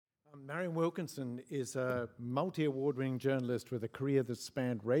Marian Wilkinson is a multi-award-winning journalist with a career that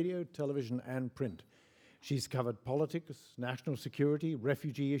spanned radio, television, and print. She's covered politics, national security,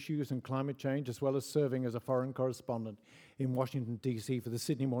 refugee issues, and climate change, as well as serving as a foreign correspondent in Washington, D.C. for the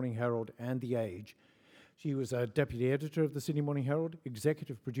Sydney Morning Herald and The Age. She was a deputy editor of the Sydney Morning Herald,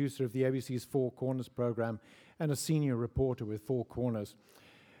 executive producer of the ABC's Four Corners program, and a senior reporter with Four Corners.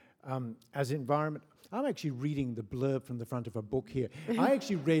 I'm actually reading the blurb from the front of a book here. I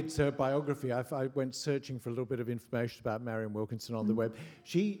actually read her biography. I went searching for a little bit of information about Marian Wilkinson on the web.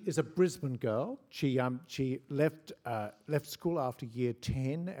 She is a Brisbane girl. She left school after year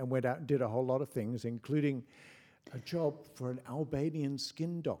 10 and went out and did a whole lot of things, including a job for an Albanian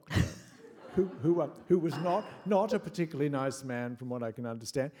skin doctor. who was not a particularly nice man, from what I can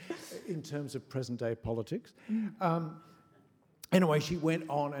understand, in terms of present-day politics. Anyway, she went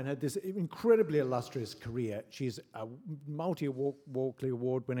on and had this incredibly illustrious career. She's a Walkley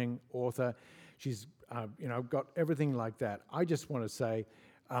Award-winning author. She's got everything like that. I just want to say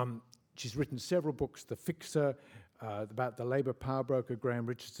she's written several books: The Fixer, about the Labour power broker Graham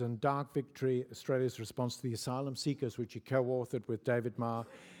Richardson, Dark Victory, Australia's Response to the Asylum Seekers, which she co-authored with David Marr,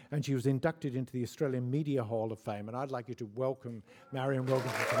 and she was inducted into the Australian Media Hall of Fame. And I'd like you to welcome Marian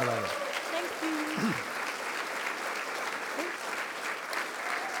Wilkinson to Malaya. Thank you.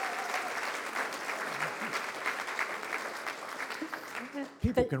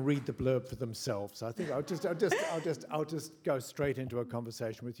 People can read the blurb for themselves. I think I'll just go straight into a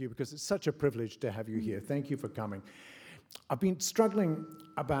conversation with you because it's such a privilege to have you here. Thank you for coming. I've been struggling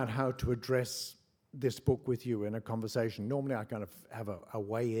about how to address this book with you in a conversation. Normally I kind of have a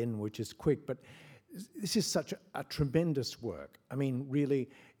way in, which is quick, but this is such a tremendous work. I mean, really,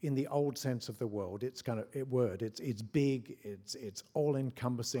 in the old sense of the word, it's it's big, it's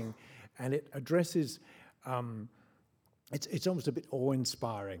all-encompassing, and it addresses. It's almost a bit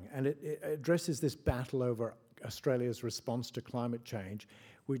awe-inspiring, and it addresses this battle over Australia's response to climate change,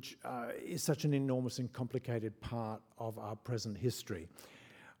 which is such an enormous and complicated part of our present history.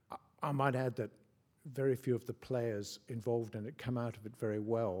 I might add that very few of the players involved in it come out of it very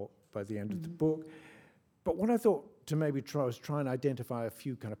well by the end of the book. But what I thought to maybe try was try and identify a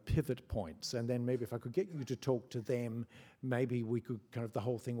few kind of pivot points, and then maybe if I could get you to talk to them, maybe we could the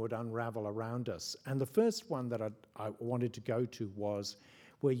whole thing would unravel around us. And the first one that I wanted to go to was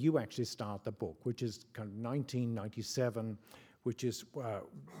where you actually start the book, which is kind of 1997, which is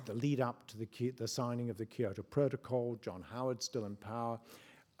the lead up to the signing of the Kyoto Protocol, John Howard still in power,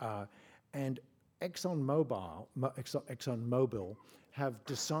 and ExxonMobil have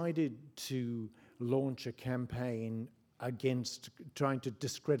decided to launch a campaign against trying to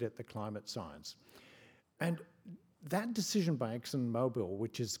discredit the climate science. And that decision by ExxonMobil,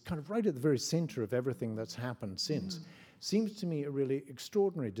 which is kind of right at the very center of everything that's happened since, seems to me a really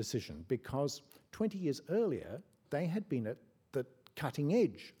extraordinary decision, because 20 years earlier, they had been at the cutting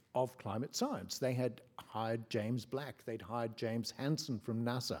edge of climate science. They had hired James Black, they'd hired James Hansen from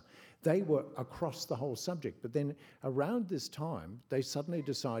NASA. They were across the whole subject. But then around this time, they suddenly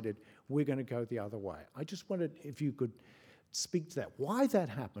decided, we're going to go the other way. I just wondered if you could speak to that, why that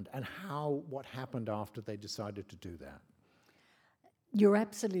happened, and what happened after they decided to do that. You're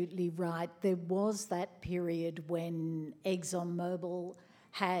absolutely right. There was that period when ExxonMobil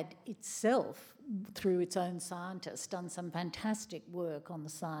had itself, through its own scientists, done some fantastic work on the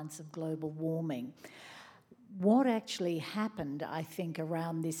science of global warming. What actually happened, I think,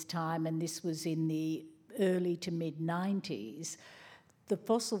 around this time, and this was in the early to mid-90s, the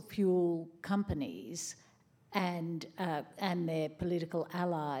fossil fuel companies and their political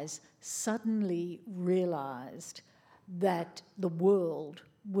allies suddenly realised that the world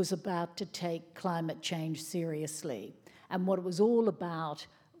was about to take climate change seriously. And what it was all about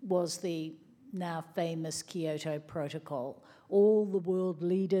was the now famous Kyoto Protocol. All the world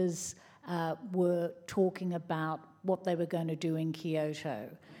leaders were talking about what they were going to do in Kyoto.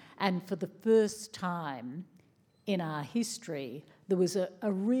 And for the first time in our history, there was a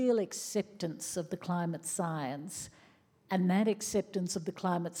real acceptance of the climate science, and that acceptance of the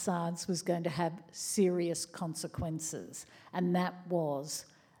climate science was going to have serious consequences. And that was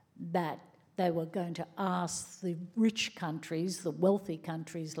that they were going to ask the rich countries, the wealthy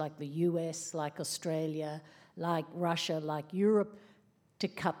countries like the US, like Australia, like Russia, like Europe, to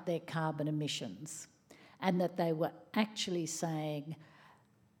cut their carbon emissions. And that they were actually saying,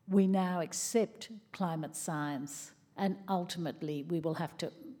 we now accept climate science, and ultimately we will have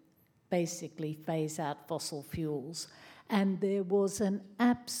to basically phase out fossil fuels. And there was an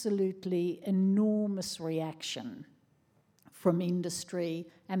absolutely enormous reaction from industry,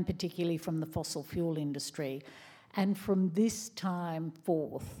 and particularly from the fossil fuel industry. And from this time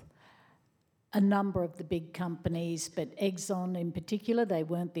forth, a number of the big companies, but Exxon in particular, they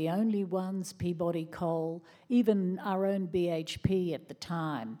weren't the only ones, Peabody Coal, even our own BHP at the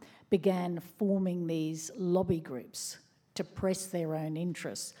time, began forming these lobby groups to press their own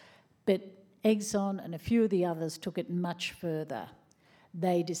interests. But Exxon and a few of the others took it much further.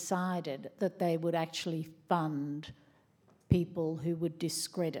 They decided that they would actually fund people who would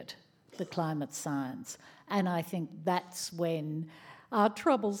discredit the climate science. And I think that's when our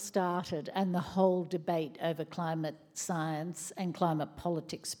trouble started and the whole debate over climate science and climate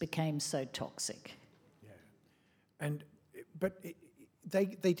politics became so toxic. Yeah, but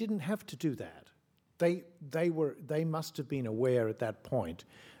they didn't have to do that. They must have been aware at that point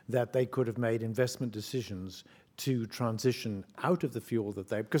that they could have made investment decisions to transition out of the fuel that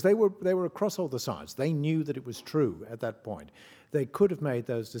because they were across all the science. They knew that it was true at that point. They could have made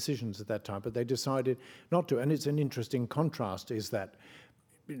those decisions at that time, but they decided not to. And it's an interesting contrast is that,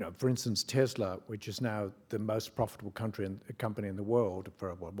 for instance, Tesla, which is now the most profitable company in the world,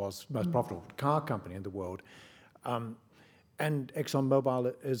 was most profitable car company in the world, and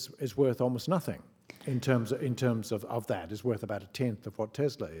ExxonMobil is worth almost nothing. In terms of that, is worth about 1/10 of what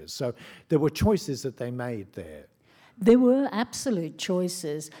Tesla is. So there were choices that they made there. There were absolute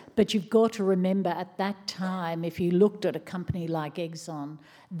choices, but you've got to remember at that time, if you looked at a company like Exxon,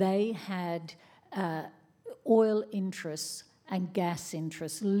 they had oil interests and gas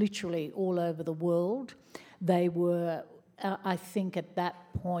interests literally all over the world. They were, I think at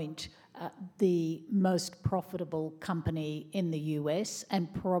that point, the most profitable company in the US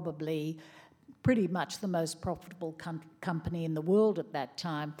and probably pretty much the most profitable company in the world at that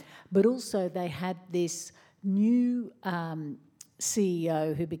time. But also they had this new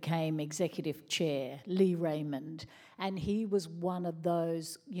CEO who became executive chair, Lee Raymond, and he was one of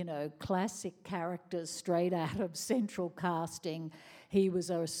those, classic characters straight out of Central Casting. He was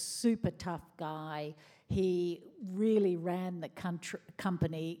a super tough guy. He really ran the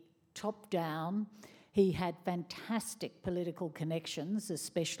company top down. He had fantastic political connections,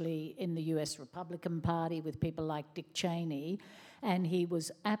 especially in the US Republican Party with people like Dick Cheney, and he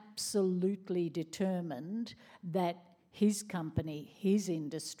was absolutely determined that his company, his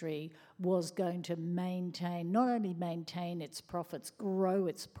industry, was going to not only maintain its profits, grow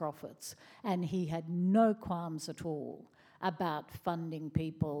its profits, and he had no qualms at all about funding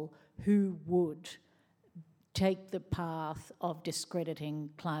people who would take the path of discrediting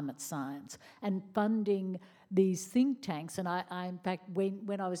climate science and funding these think tanks. And I in fact,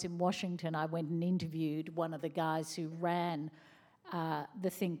 when I was in Washington, I went and interviewed one of the guys who ran the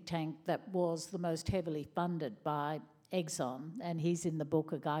think tank that was the most heavily funded by Exxon, and he's in the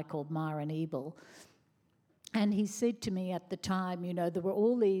book, a guy called Marian. And he said to me at the time, there were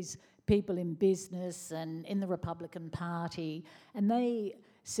all these people in business and in the Republican Party, and they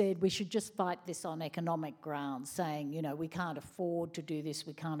said we should just fight this on economic grounds, saying, we can't afford to do this,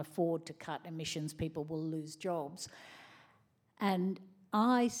 we can't afford to cut emissions, people will lose jobs. And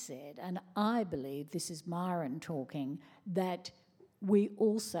I said, and I believe, this is Marian talking, that we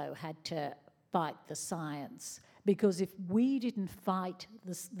also had to fight the science, because if we didn't fight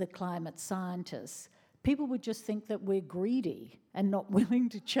the climate scientists, people would just think that we're greedy and not willing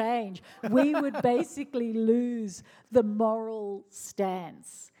to change. We would basically lose the moral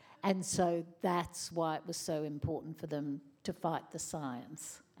stance. And so that's why it was so important for them to fight the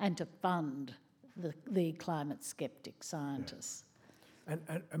science and to fund the climate skeptic scientists. Yeah.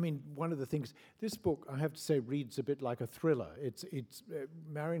 And I mean, one of the things, this book, I have to say, reads a bit like a thriller.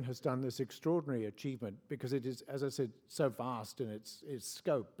 Marian has done this extraordinary achievement because it is, as I said, so vast in its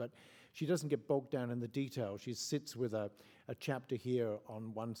scope, but she doesn't get bogged down in the detail. She sits with a chapter here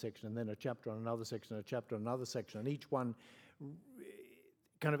on one section, and then a chapter on another section, and a chapter on another section, and each one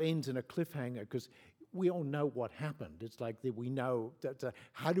kind of ends in a cliffhanger because we all know what happened. It's like we know that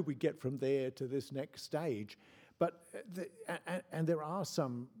how do we get from there to this next stage? But and there are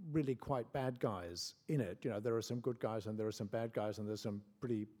some really quite bad guys in it. There are some good guys and there are some bad guys and there's some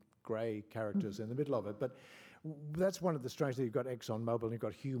pretty grey characters in the middle of it. But that's one of the strange things. You've got ExxonMobil and you've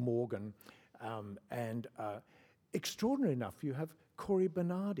got Hugh Morgan, and extraordinary enough, you have Cory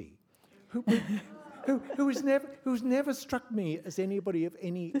Bernardi, who's never struck me as anybody of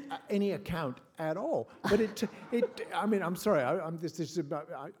any account at all. But I mean, I'm sorry. This is about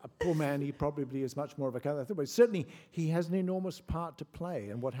a poor man. He probably is much more of a character, but certainly he has an enormous part to play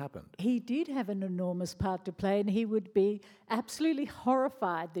in what happened. He did have an enormous part to play, and he would be absolutely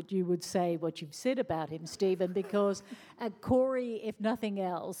horrified that you would say what you've said about him, Stephen, because Cory, if nothing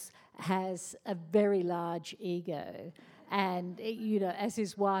else, has a very large ego. And, as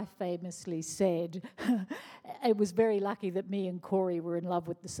his wife famously said, it was very lucky that me and Corey were in love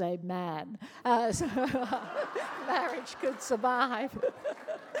with the same man. So marriage could survive.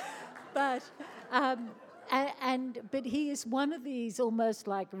 But he is one of these almost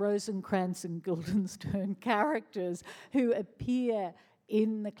like Rosencrantz and Guildenstern characters who appear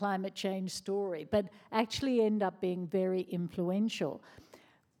in the climate change story, but actually end up being very influential.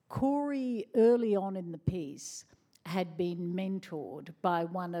 Corey, early on in the piece, had been mentored by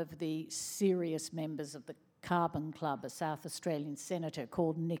one of the serious members of the Carbon Club, a South Australian senator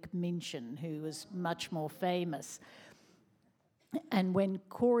called Nick Minchin, who was much more famous. And when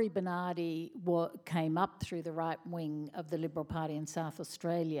Corey Bernardi came up through the right wing of the Liberal Party in South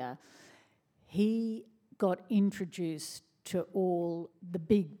Australia, he got introduced to all the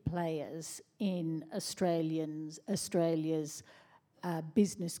big players in Australia's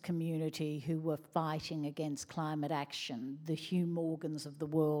business community who were fighting against climate action, the Hugh Morgans of the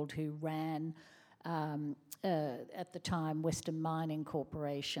world who ran, at the time, Western Mining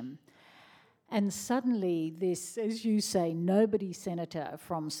Corporation. And suddenly this, as you say, nobody senator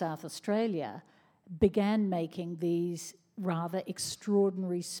from South Australia began making these rather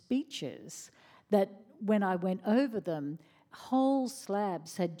extraordinary speeches that when I went over them, whole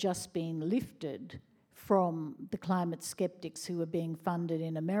slabs had just been lifted from the climate skeptics who were being funded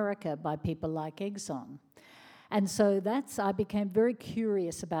in America by people like Exxon. And so I became very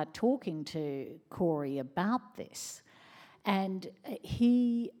curious about talking to Corey about this. And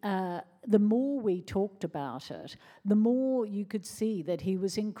the more we talked about it, the more you could see that he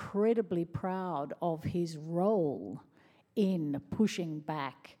was incredibly proud of his role in pushing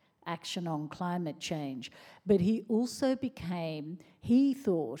back action on climate change. But he also became, he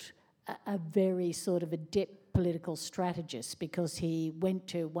thought, a very sort of adept political strategist, because he went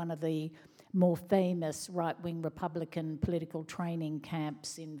to one of the more famous right-wing Republican political training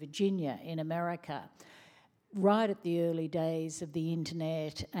camps in Virginia, in America, right at the early days of the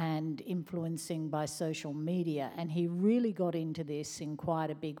internet and influencing by social media. And he really got into this in quite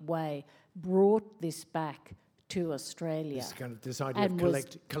a big way, brought this back to Australia. This idea of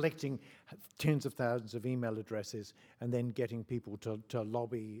collecting tens of thousands of email addresses and then getting people to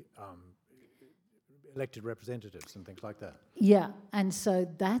lobby elected representatives and things like that. Yeah, and so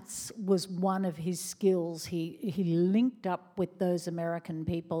that was one of his skills. He linked up with those American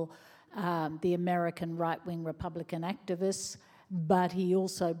people, the American right-wing Republican activists, but he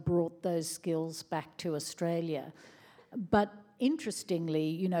also brought those skills back to Australia. But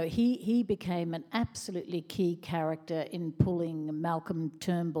interestingly, he became an absolutely key character in pulling Malcolm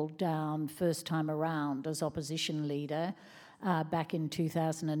Turnbull down first time around as opposition leader back in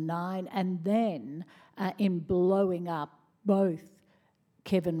 2009, and then in blowing up both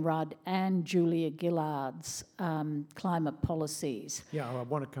Kevin Rudd and Julia Gillard's climate policies. Yeah, I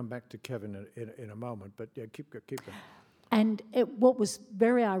want to come back to Kevin in a moment, but yeah, keep going. And what was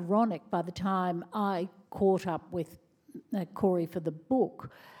very ironic, by the time I caught up with Corey for the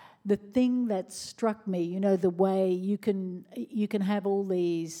book, the thing that struck me, the way you can have all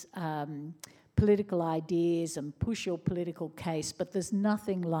these political ideas and push your political case, but there's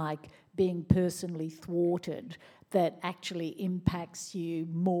nothing like being personally thwarted that actually impacts you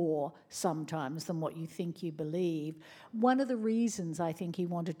more sometimes than what you think you believe. One of the reasons I think he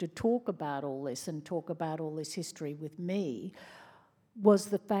wanted to talk about all this and talk about all this history with me was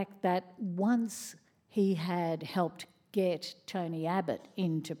the fact that once he had helped get Tony Abbott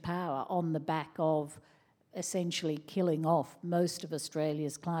into power on the back of essentially killing off most of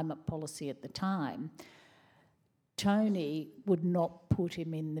Australia's climate policy at the time, Tony would not put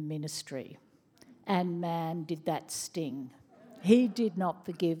him in the ministry. And man, did that sting. He did not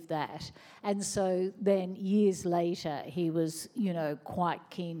forgive that. And so then years later, he was, quite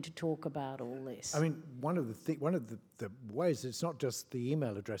keen to talk about all this. I mean, one of the ways, it's not just the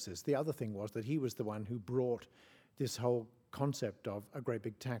email addresses. The other thing was that he was the one who brought this whole concept of a great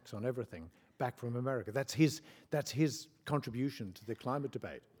big tax on everything back from America. That's his contribution to the climate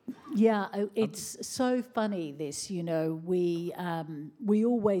debate. Yeah, it's so funny, this, we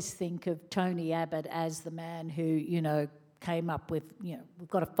always think of Tony Abbott as the man who, came up with, we've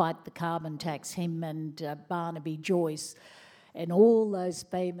got to fight the carbon tax, him and Barnaby Joyce, and all those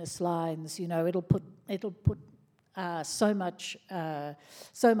famous lines, it'll put so much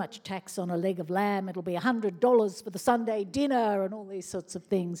tax on a leg of lamb, it'll be $100 for the Sunday dinner, and all these sorts of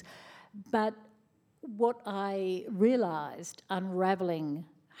things. But what I realised, unravelling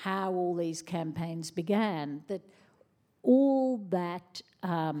how all these campaigns began, that all that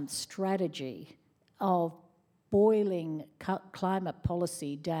strategy of boiling climate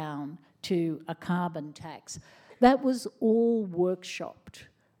policy down to a carbon tax, That was all workshopped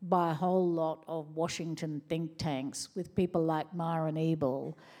by a whole lot of Washington think tanks with people like Marr and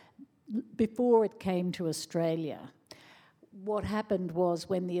Ebel before it came to Australia. What happened was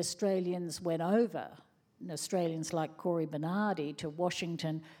when the Australians went over, and Australians like Corey Bernardi, to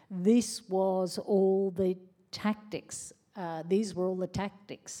Washington, this was all the tactics. These were all the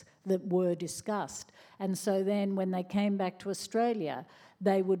tactics that were discussed. And so then when they came back to Australia,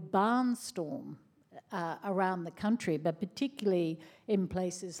 they would barnstorm around the country, but particularly in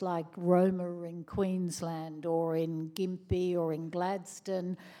places like Roma in Queensland or in Gympie or in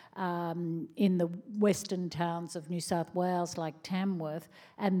Gladstone, in the western towns of New South Wales like Tamworth,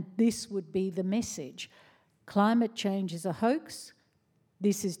 and this would be the message. Climate change is a hoax.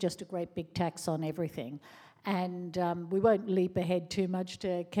 This is just a great big tax on everything. And we won't leap ahead too much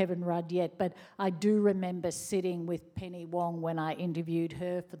to Kevin Rudd yet, but I do remember sitting with Penny Wong when I interviewed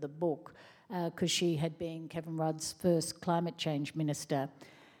her for the book, because she had been Kevin Rudd's first climate change minister.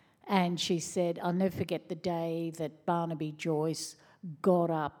 And she said, I'll never forget the day that Barnaby Joyce got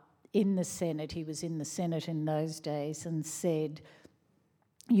up in the Senate, he was in the Senate in those days, and said,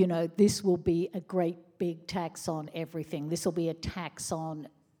 you know, this will be a great big tax on everything. This will be a tax on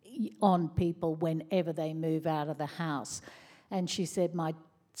people whenever they move out of the house. And she said, my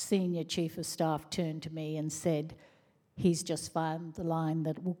senior chief of staff turned to me and said, he's just found the line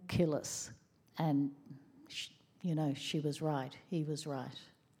that will kill us. And, she was right. He was right.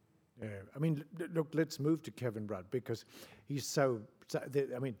 Yeah, I mean, look, let's move to Kevin Rudd, because he's talk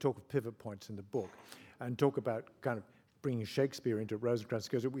of pivot points in the book and talk about kind of bringing Shakespeare into Rosencrantz,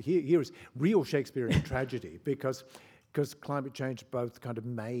 because here is real Shakespearean tragedy, because climate change both kind of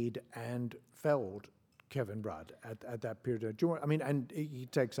made and felled Kevin Rudd at that period. And he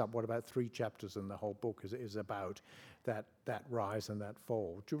takes up, about 3 chapters in the whole book is about that rise and that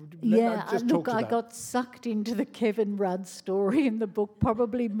fall. I got sucked into the Kevin Rudd story in the book,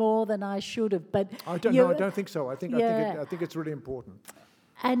 probably more than I should have. But I don't think so. I think it's really important.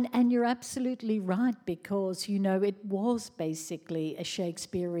 And you're absolutely right, because, it was basically a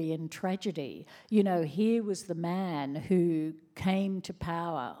Shakespearean tragedy. Here was the man who came to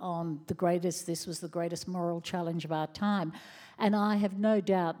power on this was the greatest moral challenge of our time. And I have no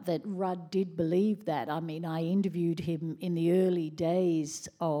doubt that Rudd did believe that. I mean, I interviewed him in the early days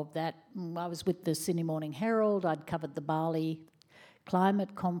of that. I was with the Sydney Morning Herald. I'd covered the Bali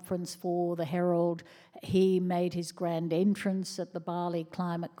Climate Conference for the Herald. He made his grand entrance at the Bali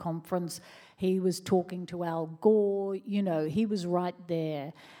Climate Conference. He was talking to Al Gore. He was right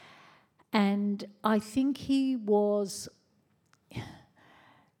there. And I think he was,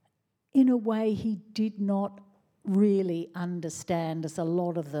 in a way, he did not really understand, as a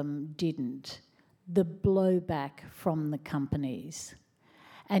lot of them didn't, the blowback from the companies.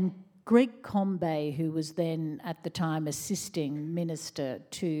 And Greg Combay, who was then at the time assisting minister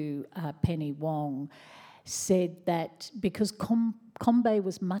to Penny Wong, said that because Combay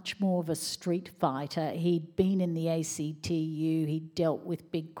was much more of a street fighter, he'd been in the ACTU, he'd dealt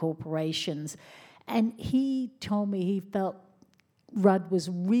with big corporations, and he told me he felt Rudd was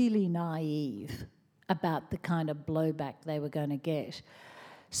really naive about the kind of blowback they were going to get.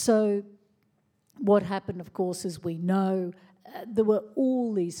 So what happened, of course, as we know, there were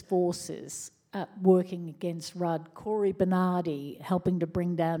all these forces working against Rudd. Corey Bernardi helping to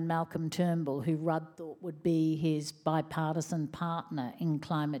bring down Malcolm Turnbull, who Rudd thought would be his bipartisan partner in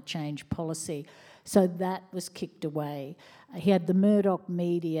climate change policy. So that was kicked away. He had the Murdoch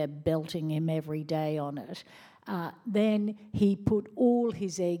media belting him every day on it. Then he put all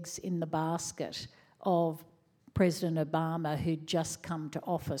his eggs in the basket of President Obama, who'd just come to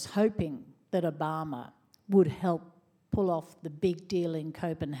office, hoping that Obama would help pull off the big deal in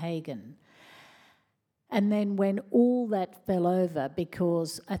Copenhagen. And then when all that fell over,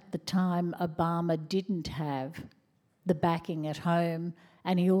 because at the time Obama didn't have the backing at home,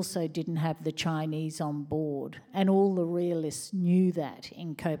 and he also didn't have the Chinese on board, and all the realists knew that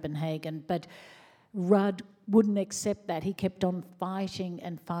in Copenhagen, but Rudd wouldn't accept that. He kept on fighting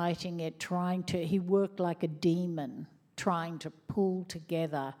and fighting it, he worked like a demon, trying to pull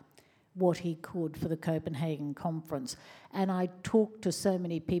together what he could for the Copenhagen conference. And I talked to so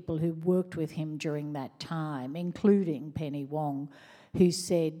many people who worked with him during that time, including Penny Wong, who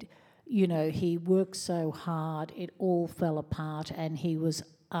said, he worked so hard, it all fell apart, and he was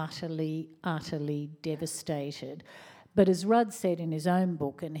utterly, utterly devastated. But as Rudd said in his own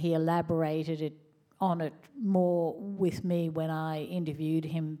book, and he elaborated on it more with me when I interviewed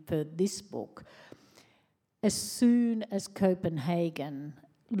him for this book, as soon as Copenhagen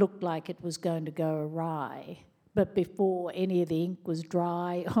looked like it was going to go awry, but before any of the ink was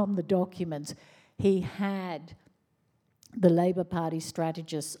dry on the documents, he had the Labour Party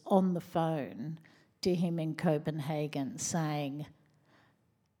strategists on the phone to him in Copenhagen saying,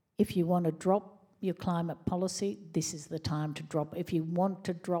 if you want to drop your climate policy, this is the time to drop it. If you want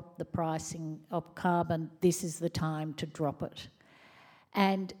to drop the pricing of carbon, this is the time to drop it.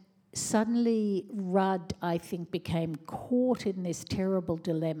 And suddenly Rudd, I think, became caught in this terrible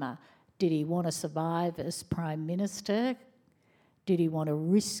dilemma. Did he want to survive as Prime Minister? Did he want to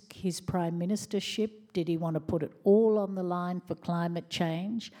risk his Prime Ministership? Did he want to put it all on the line for climate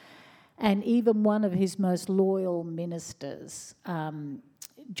change? And even one of his most loyal ministers,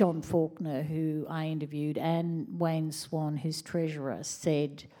 John Faulkner, who I interviewed, and Wayne Swan, his treasurer,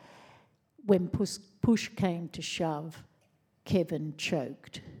 said when push came to shove, Kevin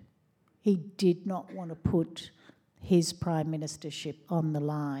choked. He did not want to put his prime ministership on the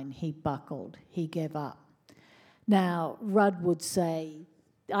line. He buckled. He gave up. Now, Rudd would say,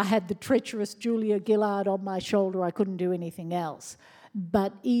 I had the treacherous Julia Gillard on my shoulder. I couldn't do anything else.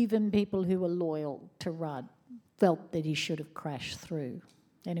 But even people who were loyal to Rudd felt that he should have crashed through.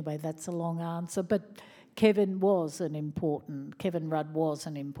 Anyway, that's a long answer. But Kevin Rudd was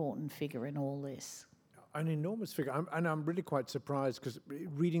an important figure in all this. An enormous figure. I'm really quite surprised because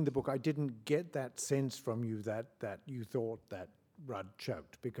reading the book, I didn't get that sense from you that you thought that Rudd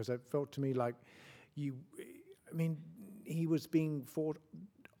choked, because it felt to me like he was being fought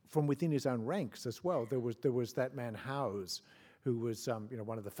from within his own ranks as well. There was that man Howes, who was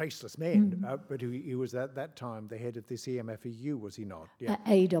one of the faceless men, but he was at that time the head of the CMFEU, was he not? Yeah.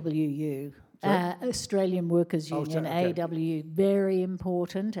 AWU, Australian Workers Union, okay. AWU, very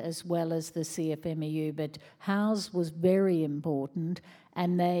important, as well as the CFMEU. But Howes was very important,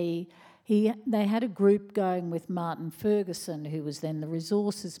 and they had a group going with Martin Ferguson, who was then the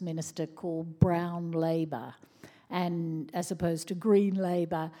Resources Minister, called Brown Labour, and as opposed to Green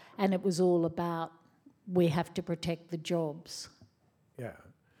Labour, and it was all about, we have to protect the jobs. Yeah.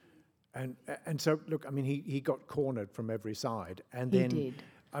 And so, look, he got cornered from every side. And then, he did.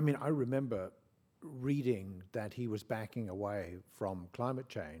 I remember reading that he was backing away from climate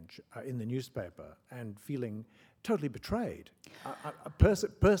change in the newspaper and feeling totally betrayed,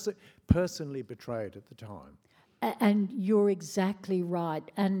 personally betrayed at the time. And you're exactly right.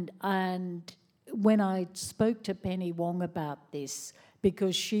 And when I spoke to Penny Wong about this,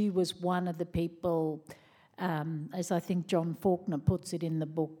 because she was one of the people, as I think John Faulkner puts it in the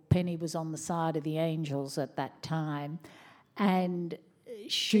book, Penny was on the side of the angels at that time. And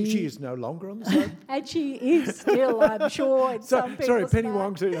she is no longer on the side? And she is still, I'm sure. Sorry, Penny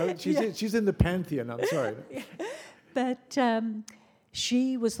Wong, she's in the pantheon, I'm sorry. But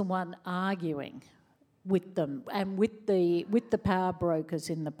she was the one arguing with them and with the power brokers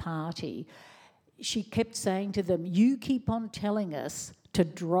in the party. She kept saying to them, you keep on telling us to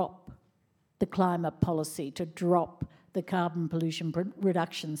drop the climate policy, to drop the carbon pollution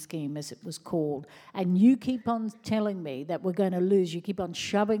reduction scheme, as it was called, and you keep on telling me that we're going to lose. You keep on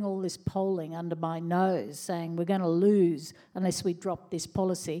shoving all this polling under my nose, saying we're going to lose unless we drop this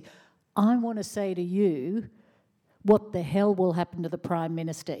policy. I want to say to you, what the hell will happen to the Prime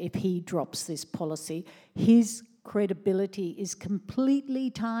Minister if he drops this policy? His credibility is completely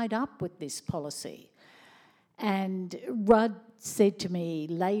tied up with this policy. And Rudd said to me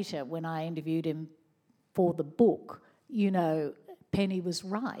later when I interviewed him for the book, Penny was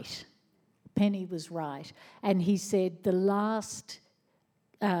right. Penny was right. And he said the last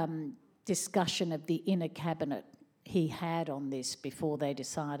discussion of the inner cabinet he had on this before they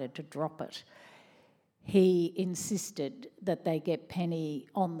decided to drop it, he insisted that they get Penny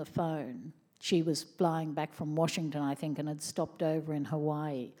on the phone. She was flying back from Washington, I think, and had stopped over in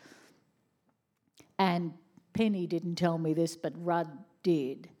Hawaii. And Penny didn't tell me this, but Rudd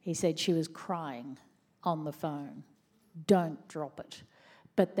did. He said she was crying on the phone. Don't drop it.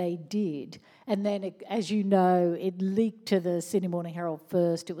 But they did. And then, as you know, it leaked to the Sydney Morning Herald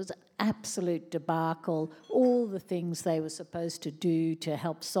first. It was an absolute debacle. All the things they were supposed to do to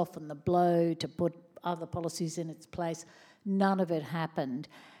help soften the blow, to put other policies in its place, none of it happened.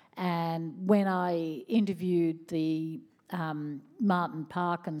 And when I interviewed the Martin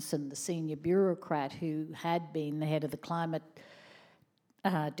Parkinson, the senior bureaucrat who had been the head of the climate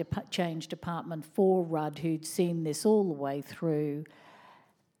change department for Rudd, who'd seen this all the way through,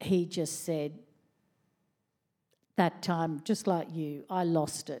 he just said, that time, just like you, I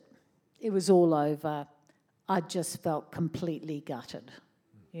lost it. It was all over. I just felt completely gutted,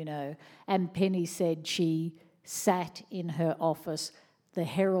 And Penny said she sat in her office. The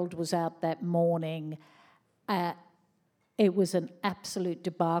Herald was out that morning. It was an absolute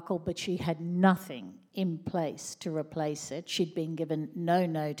debacle, but she had nothing in place to replace it. She'd been given no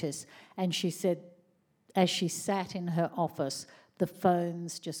notice, and she said as she sat in her office, the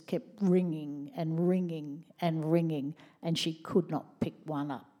phones just kept ringing and ringing and ringing, and she could not pick one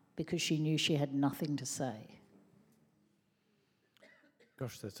up because she knew she had nothing to say.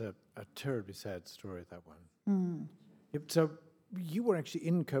 Gosh, that's a terribly sad story, that one. Yep, so you were actually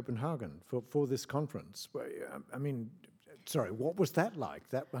in Copenhagen for this conference. I mean, sorry, what was that like?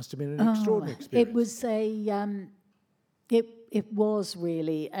 That must have been an extraordinary experience. It was it was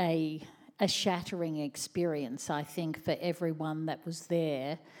really a shattering experience, I think, for everyone that was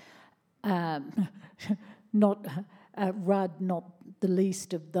there. Not Rudd, not the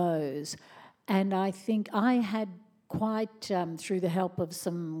least of those. And I think I had quite, through the help of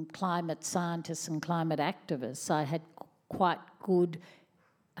some climate scientists and climate activists, I had quite good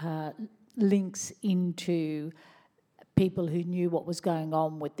links into people who knew what was going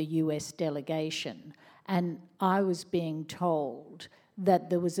on with the US delegation. And I was being told that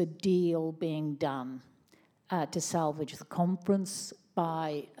there was a deal being done to salvage the conference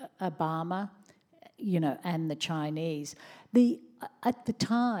by Obama, and the Chinese. At the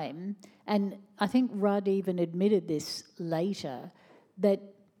time, and I think Rudd even admitted this later, that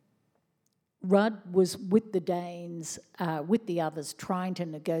Rudd was with the Danes, with the others, trying to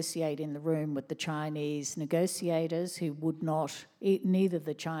negotiate in the room with the Chinese negotiators who would not, neither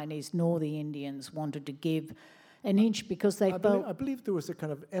the Chinese nor the Indians wanted to give an inch because they felt... I believe there was a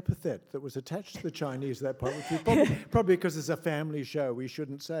kind of epithet that was attached to the Chinese at that point, which was probably because it's a family show, we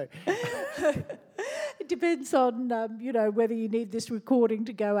shouldn't say. It depends on, whether you need this recording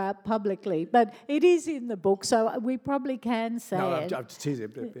to go out publicly. But it is in the book, so we probably can say it. I'm just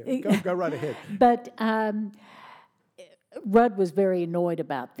teasing. Go right ahead. But Rudd was very annoyed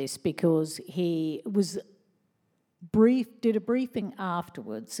about this because he was did a briefing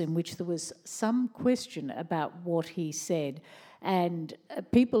afterwards in which there was some question about what he said. And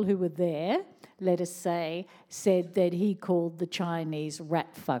people who were there, let us say, said that he called the Chinese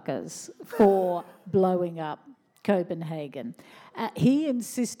rat fuckers for blowing up Copenhagen. He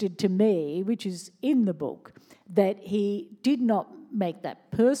insisted to me, which is in the book, that he did not make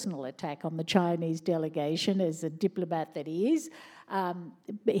that personal attack on the Chinese delegation as a diplomat that he is.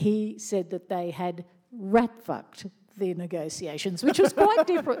 He said that they had rat-fucked the negotiations, which was quite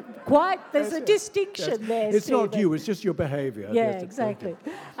different. There's a distinction there. It's Stephen. Not you, it's just your behaviour. Yeah, exactly.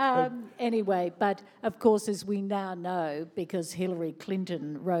 Anyway, but of course, as we now know, because Hillary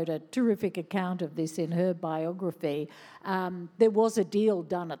Clinton wrote a terrific account of this in her biography, there was a deal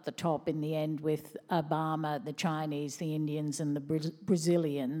done at the top in the end with Obama, the Chinese, the Indians, and the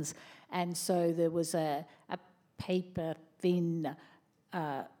Brazilians, and so there was a paper-thin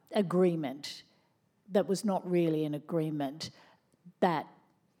agreement that was not really an agreement that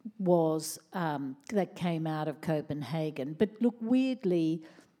was that came out of Copenhagen. But look, weirdly,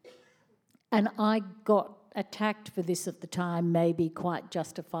 and I got attacked for this at the time, maybe quite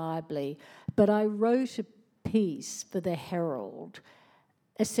justifiably, but I wrote a piece for the Herald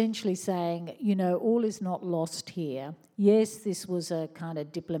essentially saying, all is not lost here. Yes, this was a kind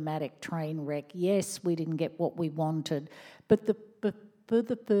of diplomatic train wreck. Yes, we didn't get what we wanted. But for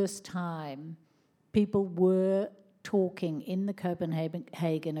the first time, people were talking in the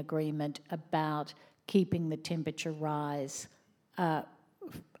Copenhagen Agreement about keeping the temperature rise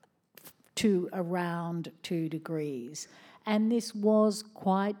to around 2 degrees. And this was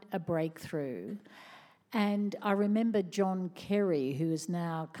quite a breakthrough. And I remember John Kerry, who has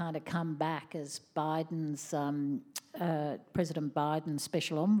now kind of come back as Biden's, President Biden's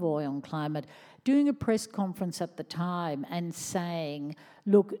special envoy on climate, doing a press conference at the time and saying,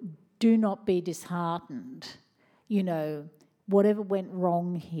 look, do not be disheartened. Whatever went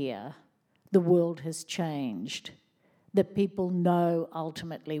wrong here, the world has changed. That people know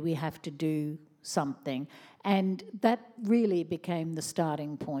ultimately we have to do something. And that really became the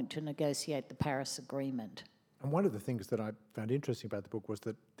starting point to negotiate the Paris Agreement. And one of the things that I found interesting about the book was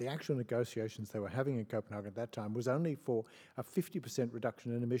that the actual negotiations they were having in Copenhagen at that time was only for a 50%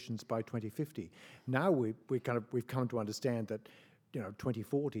 reduction in emissions by 2050. Now we've come to understand that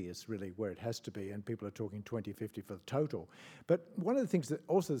 2040 is really where it has to be, and people are talking 2050 for the total. But one of the things that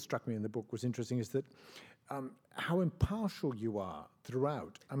also struck me in the book was interesting is that how impartial you are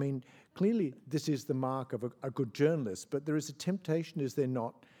throughout. I mean, clearly this is the mark of a good journalist, but there is a temptation, is there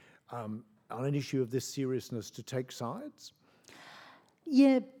not, on an issue of this seriousness to take sides?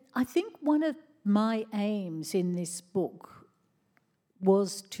 Yeah, I think one of my aims in this book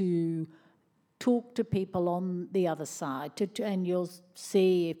was to talk to people on the other side, and you'll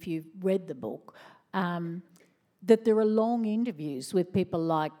see if you've read the book, that there are long interviews with people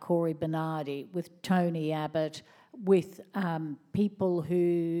like Cory Bernardi, with Tony Abbott, with people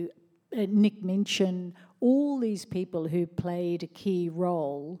who Nick Minchin, all these people who played a key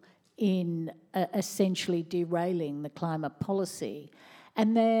role in essentially derailing the climate policy.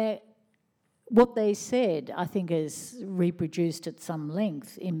 And what they said, I think, is reproduced at some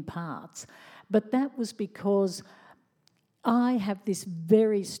length in parts, but that was because I have this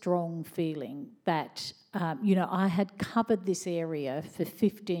very strong feeling that, I had covered this area for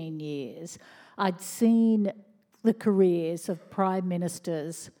 15 years. I'd seen the careers of prime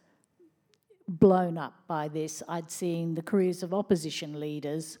ministers blown up by this. I'd seen the careers of opposition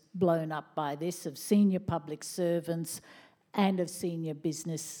leaders blown up by this, of senior public servants and of senior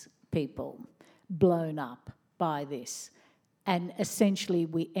business people blown up by this. And essentially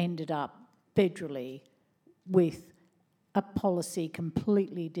we ended up federally with a policy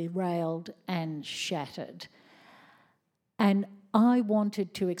completely derailed and shattered. And I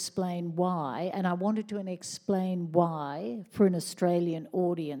wanted to explain why, and I wanted to explain why for an Australian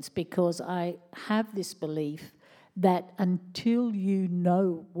audience, because I have this belief that until you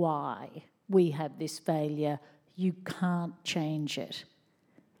know why we have this failure, you can't change it.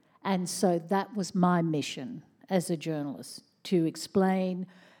 And so that was my mission as a journalist, to explain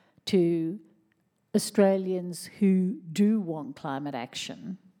to Australians who do want climate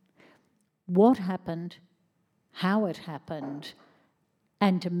action what happened, how it happened,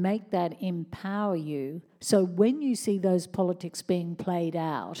 and to make that empower you. So when you see those politics being played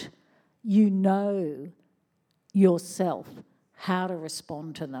out, you know yourself how to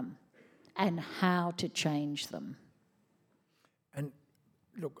respond to them and how to change them. And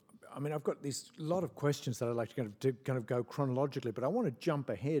look, I mean, I've got a lot of questions that I'd like to kind of go chronologically, but I want to jump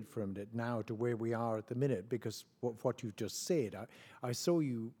ahead from it now to where we are at the minute, because what you've just said, I saw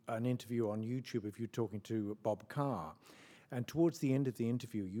an interview on YouTube of you talking to Bob Carr, and towards the end of the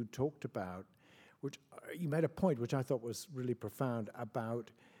interview, you talked about, you made a point which I thought was really profound, about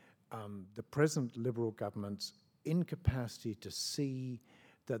the present Liberal government's incapacity to see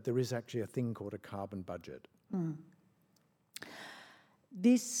that there is actually a thing called a carbon budget. Mm.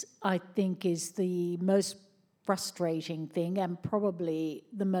 This, I think, is the most frustrating thing and probably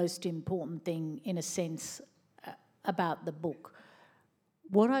the most important thing, in a sense, about the book.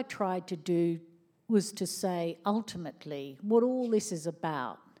 What I tried to do was to say, ultimately, what all this is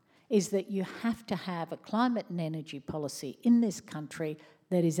about is that you have to have a climate and energy policy in this country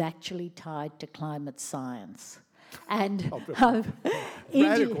that is actually tied to climate science. And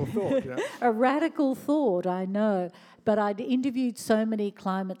radical thought, yeah. A radical thought, I know. But I'd interviewed so many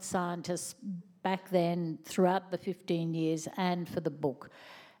climate scientists back then, throughout the 15 years and for the book.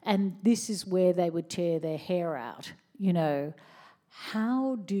 And this is where they would tear their hair out.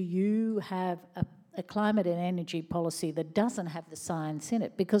 How do you have a climate and energy policy that doesn't have the science in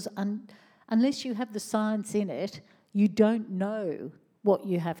it? Because unless you have the science in it, you don't know what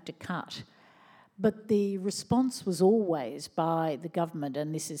you have to cut. But the response was always by the government,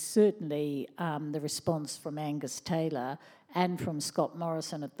 and this is certainly the response from Angus Taylor and from Scott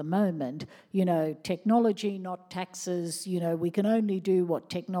Morrison at the moment, technology, not taxes, we can only do what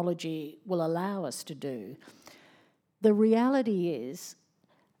technology will allow us to do. The reality is,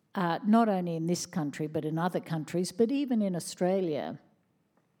 not only in this country but in other countries, but even in Australia,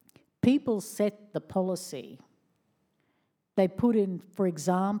 people set the policy. They put in, for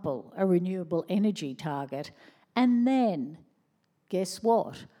example, a renewable energy target, and then, guess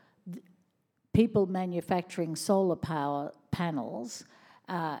what? People manufacturing solar power panels,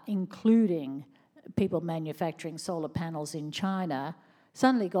 including people manufacturing solar panels in China,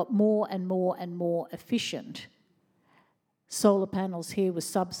 suddenly got more and more and more efficient. Solar panels here were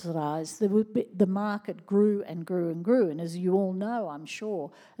subsidised. The market grew and grew and grew. And as you all know, I'm sure,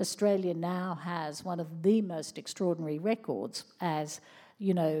 Australia now has one of the most extraordinary records as,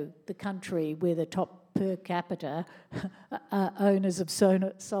 the country with the top per capita owners of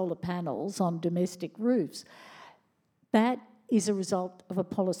solar panels on domestic roofs. That is a result of a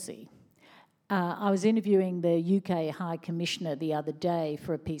policy. I was interviewing the UK High Commissioner the other day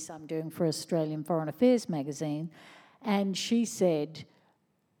for a piece I'm doing for Australian Foreign Affairs magazine, and she said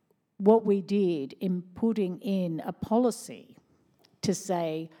what we did in putting in a policy to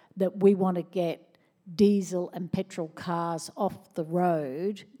say that we want to get diesel and petrol cars off the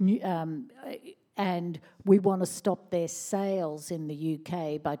road, and we want to stop their sales in the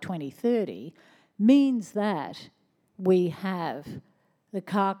UK by 2030, means that we have the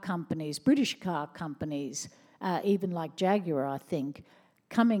car companies, British car companies, even like Jaguar, I think,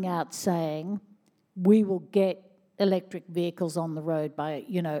 coming out saying we will get electric vehicles on the road by,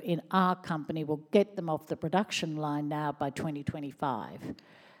 in our company, we'll get them off the production line now by 2025.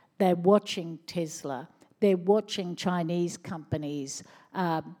 They're watching Tesla. They're watching Chinese companies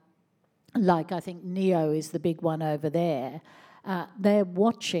like I think NEO is the big one over there, they're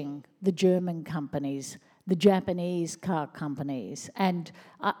watching the German companies, the Japanese car companies. And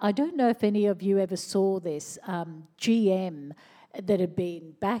I don't know if any of you ever saw this, GM that had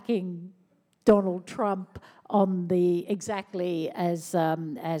been backing Donald Trump on the exactly as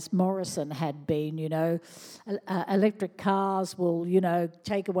Morrison had been, you know, electric cars will, you know,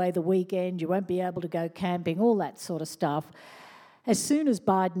 take away the weekend, you won't be able to go camping, all that sort of stuff. As soon as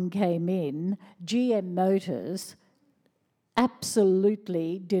Biden came in, GM Motors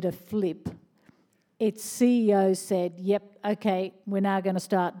absolutely did a flip. Its CEO said, yep, okay, we're now going to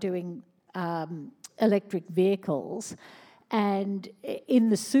start doing electric vehicles. And in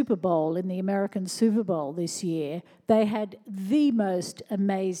the Super Bowl, in the American Super Bowl this year, they had the most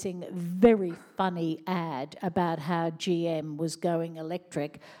amazing, very funny ad about how GM was going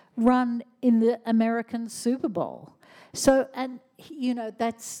electric run in the American Super Bowl. So, and, you know,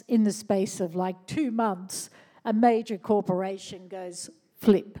 that's in the space of like 2 months, a major corporation goes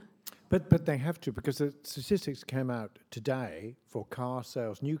flip. But they have to, because the statistics came out today for car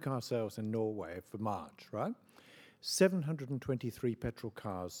sales, new car sales in Norway for March, right? 723 petrol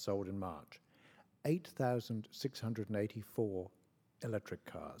cars sold in March, 8,684 electric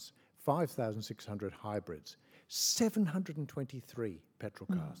cars, 5,600 hybrids, 723 petrol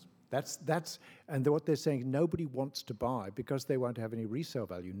cars. That's and what they're saying, nobody wants to buy because they won't have any resale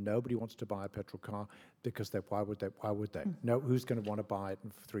value. Nobody wants to buy a petrol car because why would they? No, who's going to want to buy it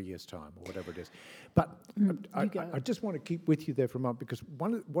in 3 years' time or whatever it is? But I just want to keep with you there for a moment, because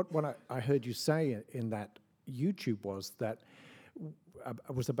what I heard you say in that YouTube was that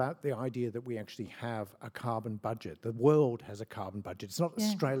was about the idea that we actually have a carbon budget. The world has a carbon budget. It's not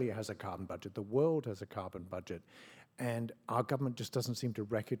Australia has a carbon budget. The world has a carbon budget. And our government just doesn't seem to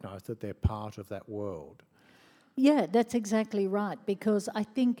recognise that they're part of that world. Yeah, that's exactly right, because I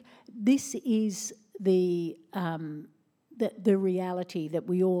think this is the reality that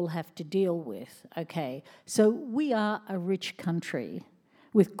we all have to deal with, okay? So we are a rich country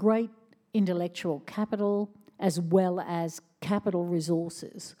with great intellectual capital as well as capital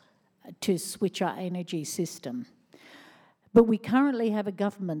resources to switch our energy system. But we currently have a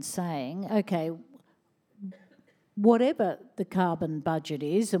government saying, okay, whatever the carbon budget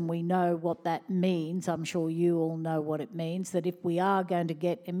is, and we know what that means, I'm sure you all know what it means, that if we are going to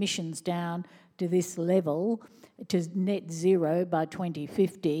get emissions down to this level, to net zero by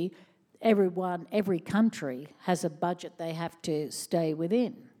 2050, every country has a budget they have to stay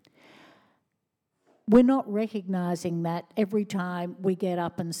within. We're not recognising that every time we get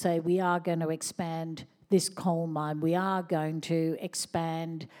up and say we are going to expand this coal mine, we are going to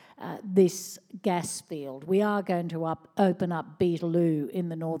expand this gas field, we are going to open up Beetaloo in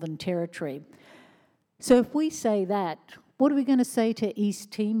the Northern Territory. So if we say that, what are we going to say to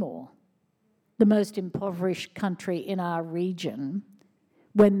East Timor, the most impoverished country in our region,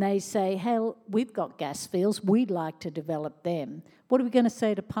 when they say, hell, we've got gas fields, we'd like to develop them? What are we going to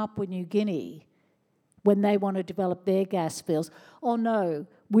say to Papua New Guinea when they want to develop their gas fields? Oh no,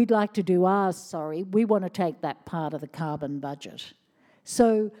 we'd like to do ours, sorry, we want to take that part of the carbon budget.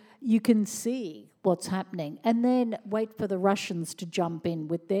 So you can see what's happening, and then wait for the Russians to jump in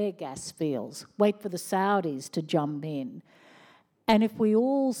with their gas fields, wait for the Saudis to jump in. And if we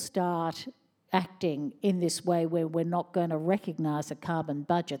all start acting in this way where we're not going to recognise a carbon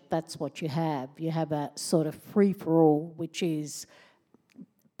budget, that's what you have. You have a sort of free-for-all, which is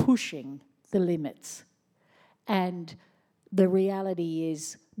pushing the limits. And the reality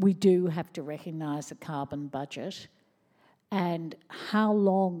is we do have to recognise a carbon budget, and how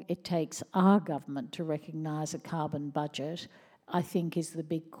long it takes our government to recognise a carbon budget, I think, is the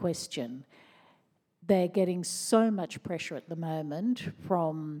big question. They're getting so much pressure at the moment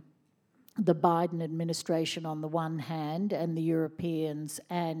from the Biden administration on the one hand and the Europeans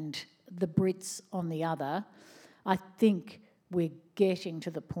and the Brits on the other. I think we're getting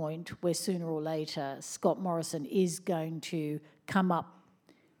to the point where sooner or later Scott Morrison is going to come up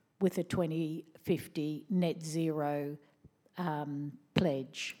with a 2050 net zero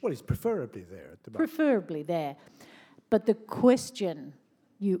pledge. Well, he's preferably there at the moment. Preferably there. But the question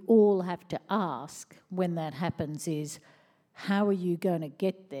you all have to ask when that happens is, how are you going to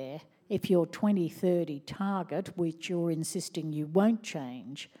get there if your 2030 target, which you're insisting you won't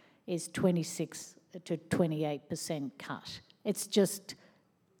change, is 26 to 28% cut? It's just,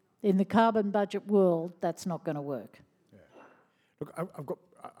 in the carbon budget world, that's not going to work. Yeah. Look,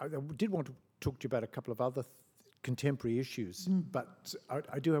 I did want to talk to you about a couple of other contemporary issues, but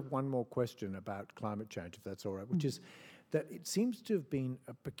I do have one more question about climate change, if that's all right, which is that it seems to have been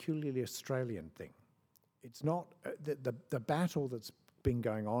a peculiarly Australian thing. It's not the battle that's been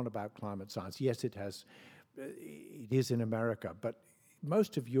going on about climate science. Yes, it is in America, but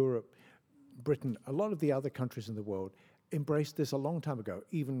most of Europe, Britain, a lot of the other countries in the world embraced this a long time ago,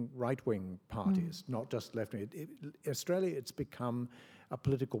 even right-wing parties, not just left-wing. Australia, it's become a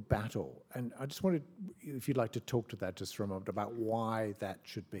political battle. And I just wanted, if you'd like to talk to that just for a moment, about why that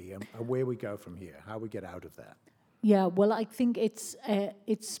should be and where we go from here, how we get out of that. Yeah, well, I think it's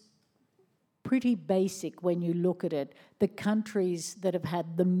pretty basic when you look at it. The countries that have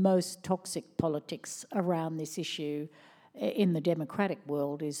had the most toxic politics around this issue in the democratic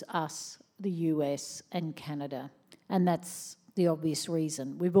world is us, the US and Canada. And that's the obvious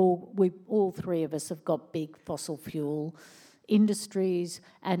reason. All three of us have got big fossil fuel industries,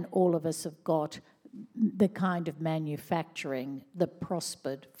 and all of us have got the kind of manufacturing that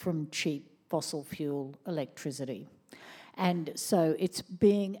prospered from cheap fossil fuel electricity. And so it's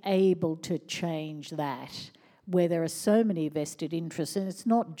being able to change that, where there are so many vested interests, and it's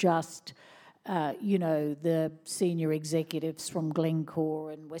not just the senior executives from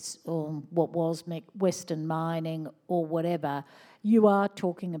Glencore and Western Mining or whatever. You are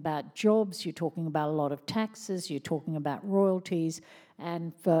talking about jobs, you're talking about a lot of taxes, you're talking about royalties,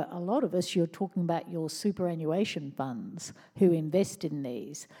 and for a lot of us, you're talking about your superannuation funds who invest in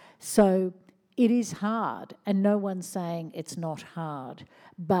these. So it is hard, and no one's saying it's not hard,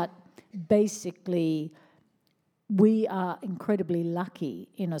 but basically we are incredibly lucky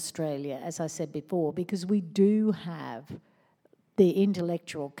in Australia, as I said before, because we do have the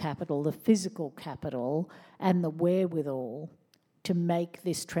intellectual capital, the physical capital, and the wherewithal to make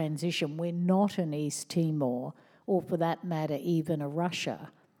this transition. We're not an East Timor, or for that matter, even a Russia,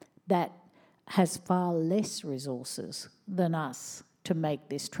 that has far less resources than us to make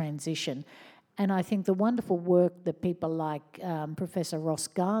this transition. And I think the wonderful work that people like Professor Ross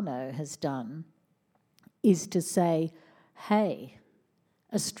Garnaut has done is to say, hey,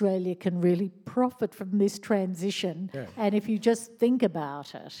 Australia can really profit from this transition. Yeah. And if you just think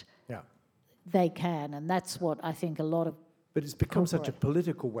about it, they can. And that's what I think a lot of... But it's become such a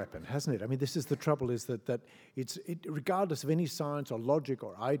political weapon, hasn't it? I mean, this is the trouble, is that it's regardless of any science or logic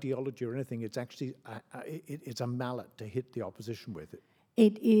or ideology or anything, it's actually it's a mallet to hit the opposition with it.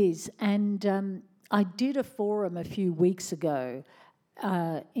 It is. And I did a forum a few weeks ago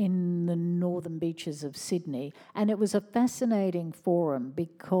in the northern beaches of Sydney, and it was a fascinating forum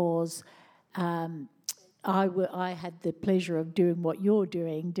because I had the pleasure of doing what you're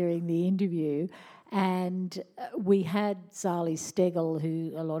doing during the interview, and we had Zali Steggall,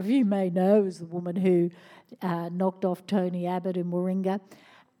 who a lot of you may know is the woman who knocked off Tony Abbott in Warringah,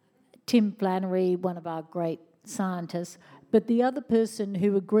 Tim Flannery, one of our great scientists, but the other person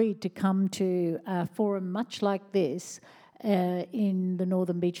who agreed to come to a forum much like this in the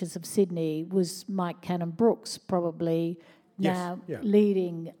northern beaches of Sydney was Mike Cannon-Brookes, probably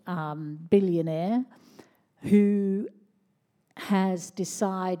leading billionaire, who has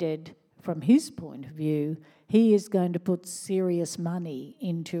decided, from his point of view, he is going to put serious money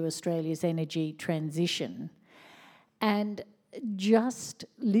into Australia's energy transition. And just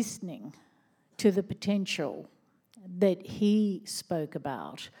listening to the potential that he spoke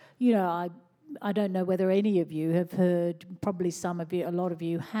about, I don't know whether any of you have heard, probably some of you, a lot of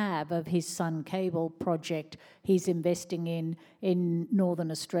you have, of his Sun Cable project he's investing in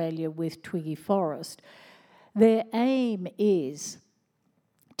Northern Australia with Twiggy Forrest. Their aim is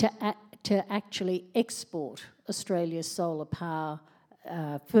to actually export Australia's solar power.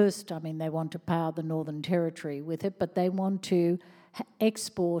 First, they want to power the Northern Territory with it, but they want to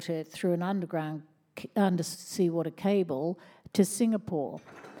export it through an undersea water cable to Singapore.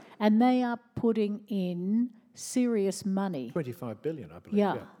 And they are putting in serious money. 25 billion, I believe.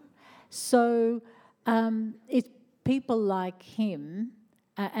 Yeah. So it's people like him,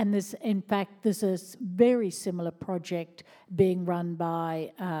 and there's a very similar project being run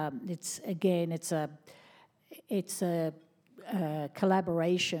by. It's a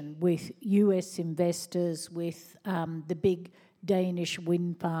collaboration with US investors, with the big Danish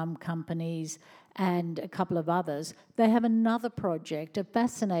wind farm companies, and a couple of others. They have another project, a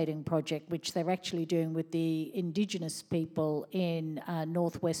fascinating project, which they're actually doing with the Indigenous people in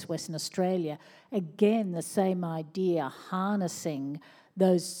northwest Western Australia. Again, the same idea, harnessing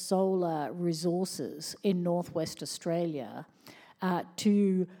those solar resources in northwest Australia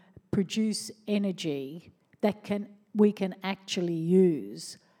to produce energy that we can actually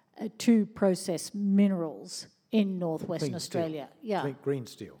use to process minerals in northwestern Australia. Yeah, green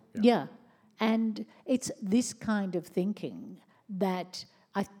steel. Yeah. And it's this kind of thinking that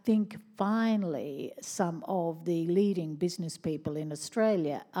I think finally some of the leading business people in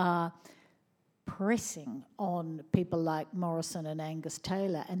Australia are pressing on people like Morrison and Angus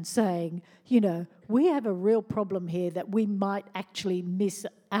Taylor and saying, we have a real problem here that we might actually miss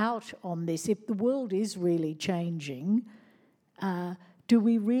out on this. If the world is really changing, do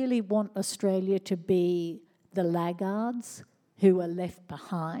we really want Australia to be the laggards who are left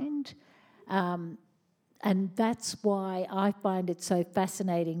behind? And that's why I find it so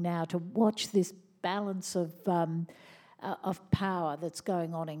fascinating now to watch this balance of power that's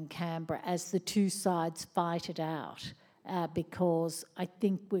going on in Canberra as the two sides fight it out, because I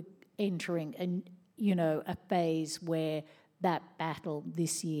think we're entering a phase where that battle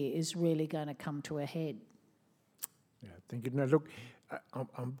this year is really going to come to a head. Yeah, thank you. Now, look,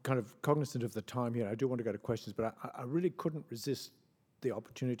 I'm kind of cognizant of the time here. I do want to go to questions, but I really couldn't resist the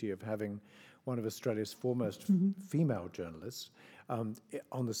opportunity of having one of Australia's foremost female journalists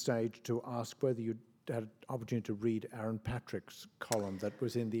on the stage to ask whether you'd had an opportunity to read Aaron Patrick's column that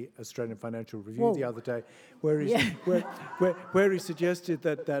was in the Australian Financial Review the other day, where he suggested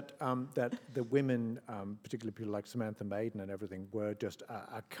that the women, particularly people like Samantha Maiden and everything, were just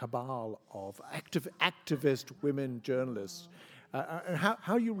a cabal of activist women journalists. And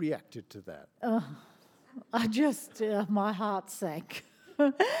how you reacted to that? I just, my heart sank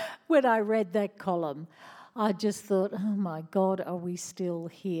when I read that column. I just thought, oh my God, are we still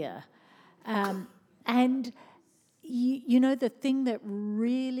here? And, the thing that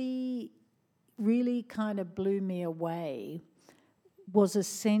really, really kind of blew me away was a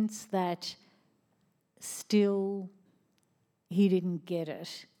sense that still he didn't get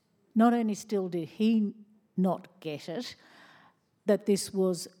it. Not only still did he not get it, that this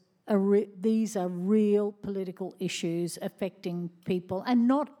was these are real political issues affecting people, and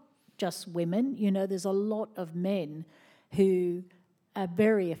not just women. There's a lot of men who are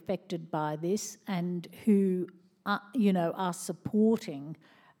very affected by this and who are supporting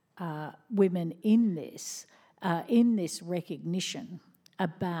women in this recognition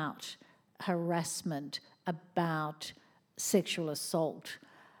about harassment, about sexual assault,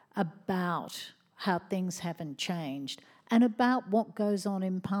 about how things haven't changed, and about what goes on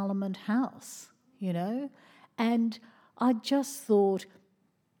in Parliament House, And I just thought,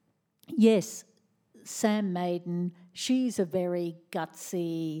 yes, Sam Maiden, she's a very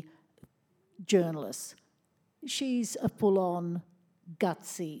gutsy journalist. She's a full-on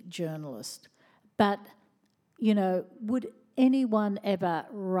gutsy journalist. But, would anyone ever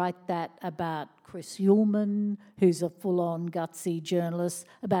write that about Chris Uhlmann, who's a full-on gutsy journalist,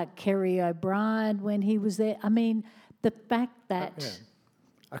 about Kerry O'Brien when he was there? I mean, the fact that...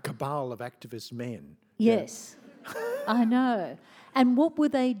 A cabal of activist men. Yes, I know. And what were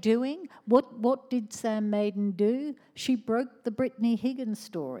they doing? What did Sam Maiden do? She broke the Brittany Higgins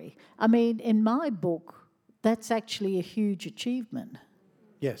story. I mean, in my book, that's actually a huge achievement.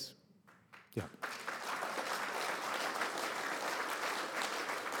 Yes. Yeah.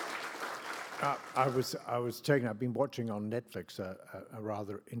 I've been watching on Netflix a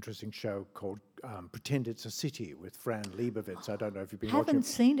rather interesting show called Pretend It's a City with Fran Lebowitz. I don't know if you've been watching it. Haven't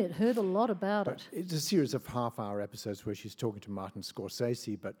seen it, heard a lot about it. It's a series of half-hour episodes where she's talking to Martin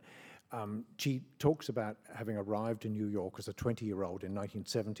Scorsese, but she talks about having arrived in New York as a 20-year-old in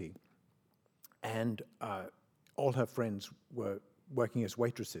 1970, and all her friends were working as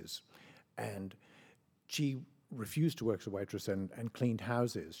waitresses, and she refused to work as a waitress and cleaned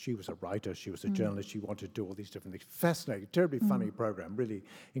houses. She was a writer, she was a journalist, she wanted to do all these different things. Fascinating, terribly funny program, really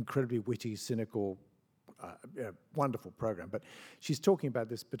incredibly witty, cynical, wonderful program. But she's talking about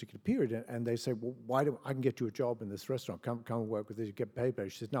this particular period, and they say, well, why don't I can get you a job in this restaurant, come and work with us, you get paid better.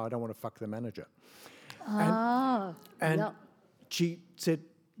 She says, no, I don't want to fuck the manager. And she said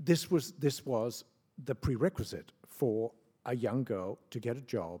this was the prerequisite for a young girl to get a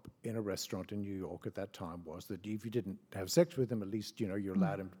job in a restaurant in New York at that time, was that if you didn't have sex with him, at least you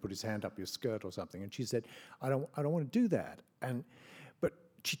allowed him to put his hand up your skirt or something. And she said, I don't want to do that. But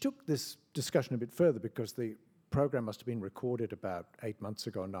she took this discussion a bit further, because the program must have been recorded about 9 months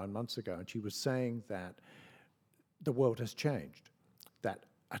ago, and she was saying that the world has changed, that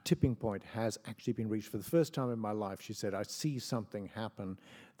a tipping point has actually been reached. For the first time in my life, she said, I see something happen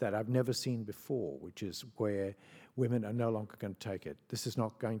that I've never seen before, which is where women are no longer going to take it. This is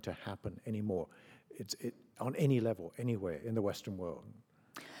not going to happen anymore. It's on any level, anywhere in the Western world.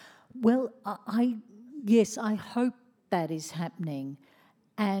 Well, I hope that is happening.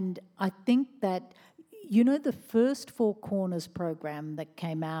 And I think that, the first Four Corners program that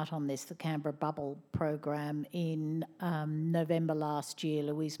came out on this, the Canberra Bubble program in November last year,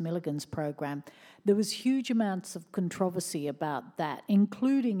 Louise Milligan's program, there was huge amounts of controversy about that,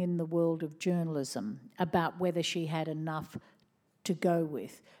 including in the world of journalism, about whether she had enough to go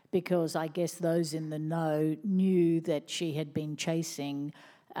with, because I guess those in the know knew that she had been chasing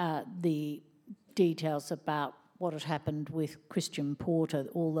the details about what had happened with Christian Porter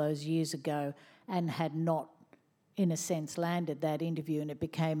all those years ago and had not, in a sense, landed that interview, and it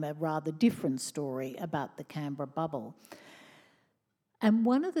became a rather different story about the Canberra bubble. And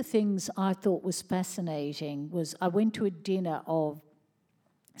one of the things I thought was fascinating was I went to a dinner of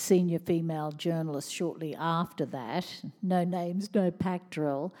senior female journalists shortly after that, no names, no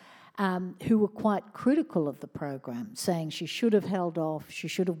pactoral, who were quite critical of the program, saying she should have held off, she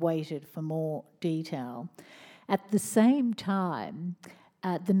should have waited for more detail. At the same time,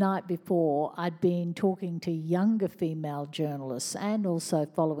 the night before, I'd been talking to younger female journalists and also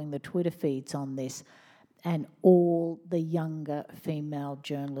following the Twitter feeds on this, and all the younger female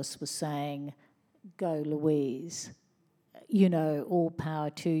journalists were saying, "Go Louise, you know, all power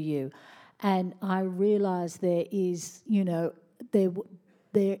to you." And I realised there is, you know,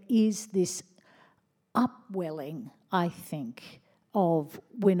 there is this upwelling, I think, of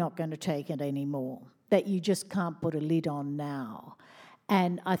we're not going to take it anymore, that you just can't put a lid on now.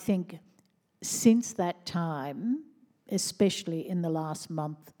 And I think since that time, especially in the last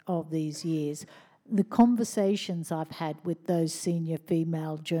month of these years, the conversations I've had with those senior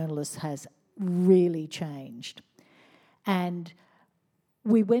female journalists has really changed. And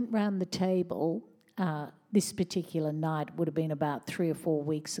we went round the table, this particular night would have been about 3 or 4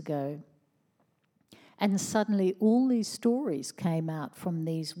 weeks ago, and suddenly all these stories came out from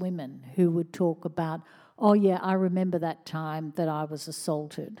these women who would talk about, "Oh yeah, I remember that time that I was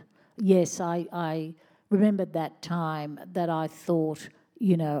assaulted. Yes, I remembered that time that I thought,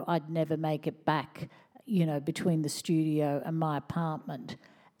 you know, I'd never make it back, you know, between the studio and my apartment."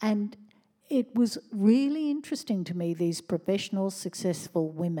 And it was really interesting to me, these professional, successful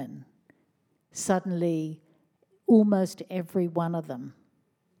women, suddenly almost every one of them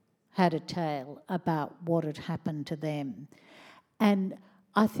had a tale about what had happened to them. And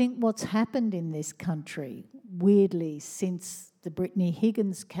I think what's happened in this country, weirdly, since the Brittany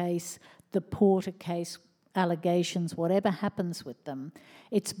Higgins case, the Porter case, allegations, whatever happens with them,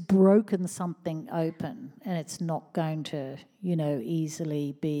 it's broken something open, and it's not going to, you know,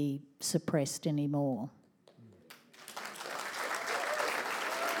 easily be suppressed anymore.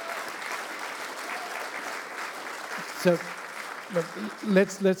 So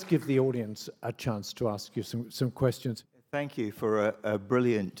let's give the audience a chance to ask you some questions. Thank you for a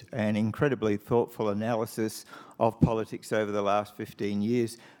brilliant and incredibly thoughtful analysis of politics over the last 15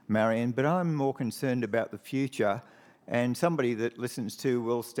 years, Marian, but I'm more concerned about the future, and somebody that listens to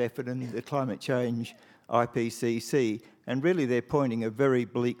Will Stefford and the Climate Change IPCC, and really they're pointing a very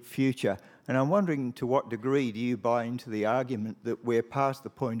bleak future. And I'm wondering, to what degree do you buy into the argument that we're past the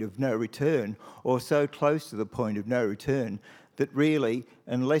point of no return, or so close to the point of no return, that really,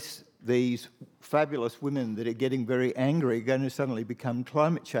 unless these fabulous women that are getting very angry are going to suddenly become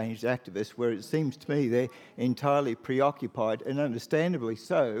climate change activists, where it seems to me they're entirely preoccupied, and understandably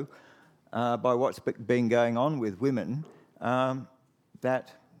so, by what's been going on with women,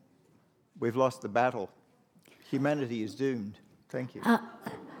 that we've lost the battle. Humanity is doomed. Thank you.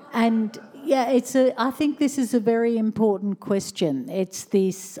 And yeah, I think this is a very important question. It's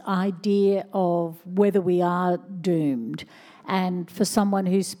this idea of whether we are doomed. And for someone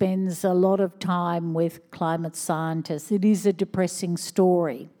who spends a lot of time with climate scientists, it is a depressing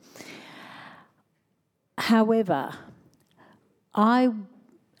story. However, I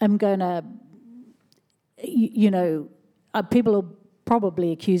am going to, people will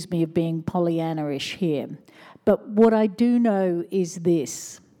probably accuse me of being Pollyanna-ish here. But what I do know is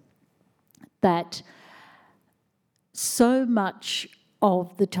this, that so much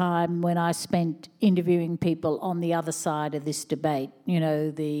of the time when I spent interviewing people on the other side of this debate, you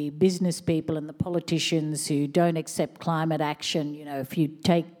know, the business people and the politicians who don't accept climate action, you know, if you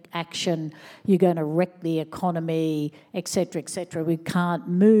take action, you're going to wreck the economy, etc., etc. We can't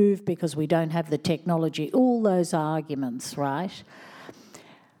move because we don't have the technology, all those arguments, right?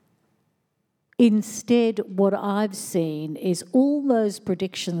 Instead, what I've seen is all those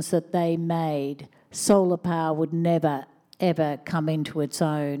predictions that they made, solar power would never, ever come into its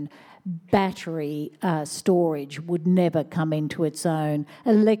own, battery storage would never come into its own,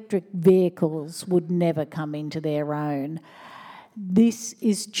 electric vehicles would never come into their own. This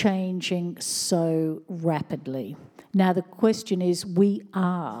is changing so rapidly. Now, the question is, we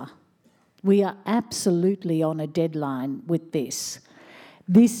are absolutely on a deadline with this.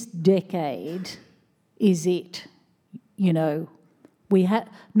 This decade is it. You know,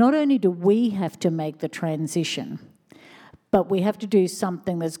 not only do we have to make the transition, but we have to do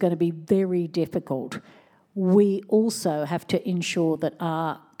something that's going to be very difficult. we also have to ensure that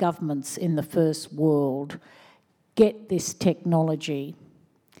our governments in the first world get this technology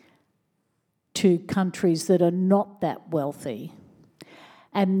to countries that are not that wealthy.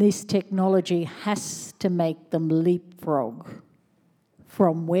 And this technology has to make them leapfrog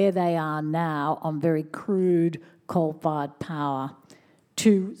from where they are now on very crude coal-fired power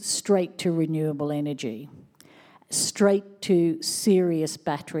to straight to renewable energy, straight to serious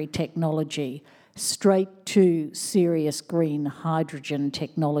battery technology, straight to serious green hydrogen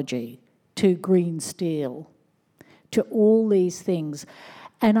technology, to green steel, to all these things.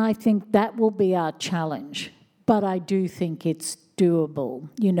 And I think that will be our challenge, but I do think it's doable.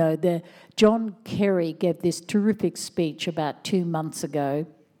 You know, John Kerry gave this terrific speech about 2 months ago.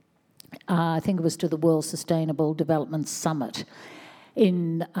 I think it was to the World Sustainable Development Summit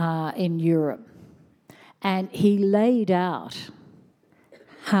in Europe. And he laid out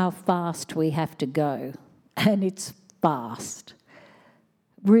how fast we have to go. And it's fast,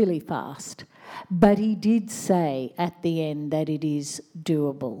 really fast. But he did say at the end that it is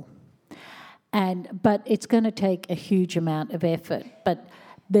doable. But it's going to take a huge amount of effort. But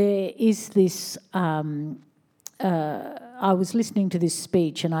there is this, I was listening to this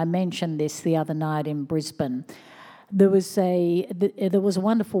speech, and I mentioned this the other night in Brisbane. There was a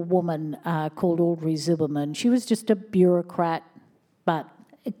wonderful woman called Audrey Zilberman. She was just a bureaucrat, but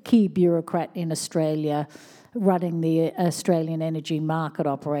a key bureaucrat in Australia, running the Australian energy market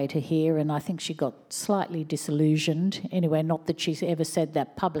operator here, and I think she got slightly disillusioned. Anyway, not that she's ever said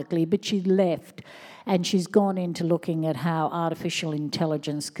that publicly, but she left, and she's gone into looking at how artificial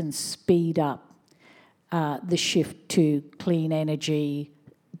intelligence can speed up the shift to clean energy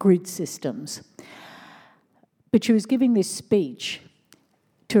grid systems. But she was giving this speech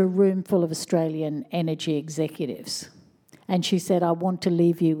to a room full of Australian energy executives, and she said, "I want to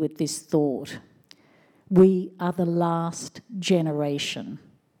leave you with this thought. We are the last generation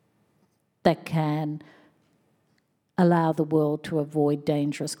that can allow the world to avoid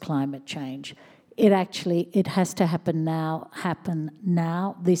dangerous climate change. It has to happen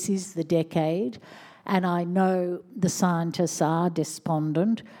now. This is the decade. And I know the scientists are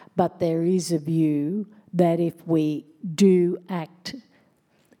despondent, but there is a view that if we do act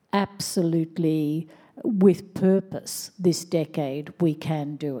absolutely with purpose this decade, we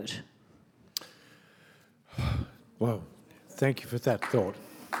can do it." Well, thank you for that thought.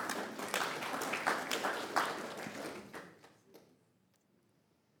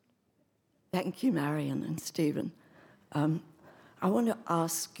 Thank you, Marian and Stephen. I want to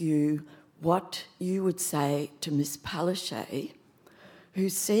ask you what you would say to Ms. Palaszczuk, who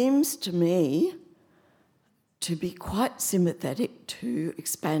seems to me to be quite sympathetic to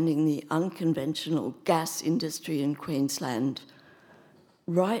expanding the unconventional gas industry in Queensland.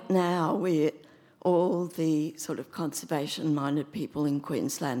 Right now, all the sort of conservation-minded people in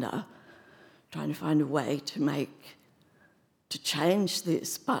Queensland are trying to find a way to change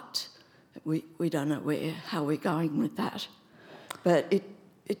this, but we don't know how we're going with that. But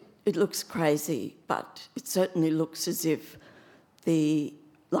it looks crazy, but it certainly looks as if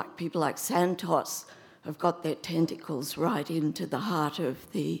people like Santos have got their tentacles right into the heart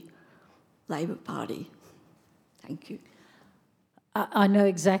of the Labor Party. Thank you. I know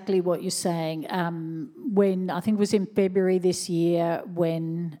exactly what you're saying. When I think it was in February this year,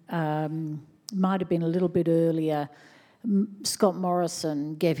 when might have been a little bit earlier, Scott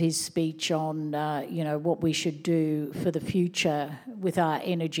Morrison gave his speech on what we should do for the future with our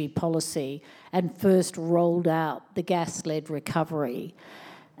energy policy, and first rolled out the gas-led recovery.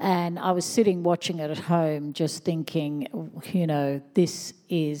 And I was sitting watching it at home, just thinking, this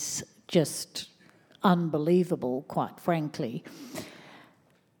is just unbelievable, quite frankly.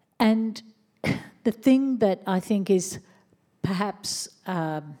 And the thing that I think is perhaps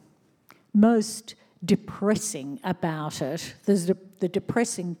most depressing about it, there's the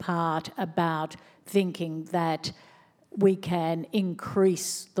depressing part about thinking that we can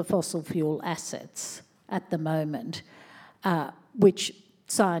increase the fossil fuel assets at the moment, which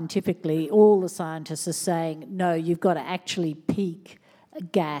scientifically all the scientists are saying, no, you've got to actually peak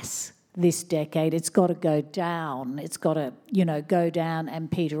gas this decade. It's got to go down. It's got to, go down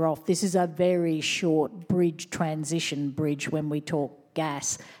and peter off. This is a very short transition bridge when we talk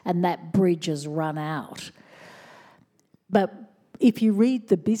gas, and that bridge has run out. But if you read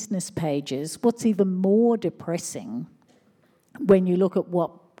the business pages, what's even more depressing when you look at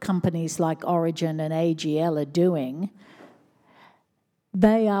what companies like Origin and AGL are doing,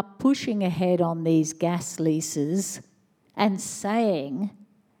 they are pushing ahead on these gas leases and saying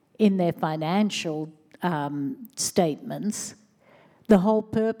in their financial statements The whole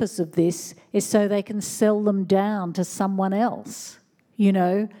purpose of this is so they can sell them down to someone else. You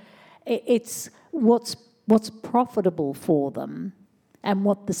know, it's what's profitable for them, and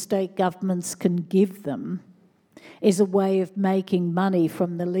what the state governments can give them is a way of making money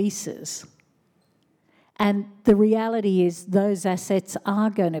from the leases. And the reality is those assets are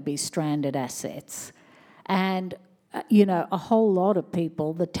going to be stranded assets. And, you know, a whole lot of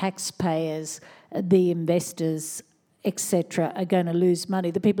people, the taxpayers, the investors, etc., are going to lose money.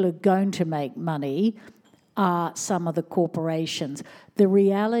 The people who are going to make money are some of the corporations. The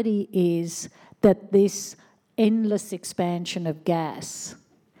reality is that this endless expansion of gas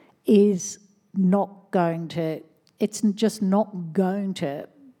is not going to, it's just not going to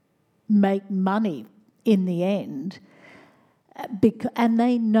make money in the end. And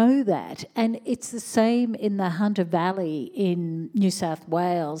they know that. And it's the same in the Hunter Valley in New South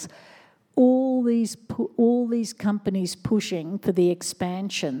Wales. All these companies pushing for the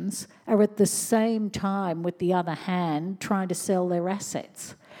expansions are at the same time, with the other hand, trying to sell their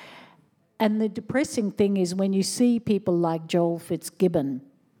assets. And the depressing thing is when you see people like Joel Fitzgibbon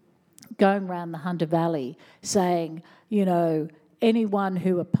going around the Hunter Valley saying, you know, anyone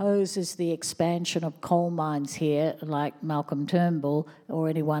who opposes the expansion of coal mines here, like Malcolm Turnbull or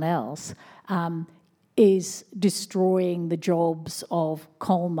anyone else, is destroying the jobs of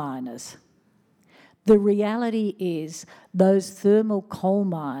coal miners. The reality is those thermal coal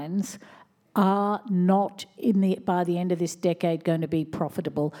mines are not, by the end of this decade, going to be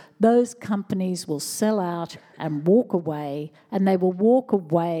profitable. Those companies will sell out and walk away, and they will walk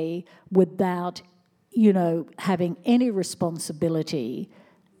away without, you know, having any responsibility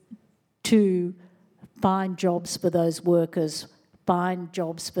to find jobs for those workers, find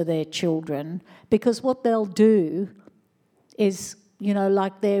jobs for their children, because what they'll do is, you know,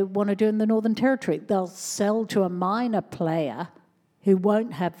 like they want to do in the Northern Territory, they'll sell to a minor player who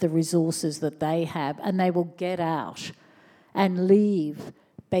won't have the resources that they have, and they will get out and leave,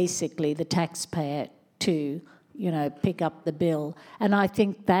 basically, the taxpayer to, you know, pick up the bill. And I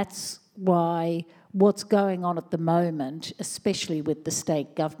think that's why what's going on at the moment, especially with the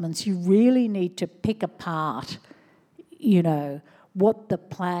state governments, you really need to pick apart, you know, what the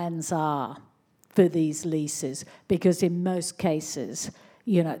plans are for these leases, because in most cases,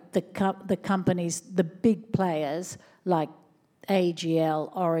 you know, the companies, the big players like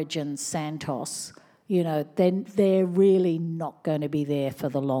AGL, Origin, Santos, you know, then they're really not going to be there for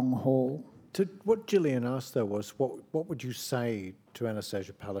the long haul. What Gillian asked, though, was what would you say to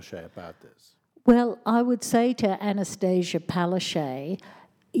Anastasia Palaszczuk about this? Well, I would say to Anastasia Palaszczuk,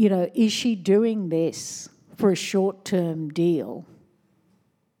 you know, is she doing this for a short-term deal?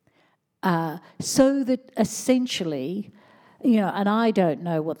 So that essentially, you know, and I don't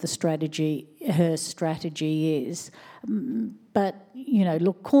know what her strategy is, but, you know,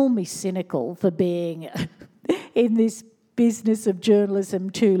 look, call me cynical for being in this business of journalism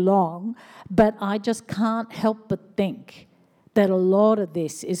too long, but I just can't help but think that a lot of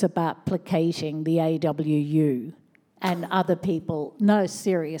this is about placating the AWU and other people, no,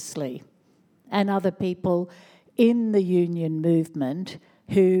 seriously, and other people in the union movement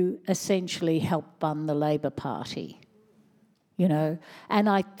who essentially help fund the Labor Party, you know. And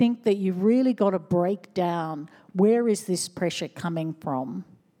I think that you've really got to break down where is this pressure coming from,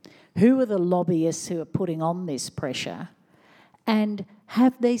 who are the lobbyists who are putting on this pressure, and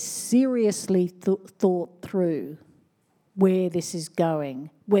have they seriously thought through where this is going,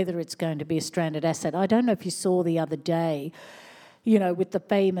 whether it's going to be a stranded asset. I don't know if you saw the other day, you know, with the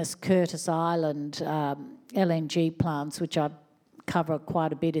famous Curtis Island LNG plants, which I cover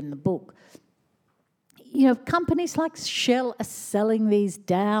quite a bit in the book. You know, companies like Shell are selling these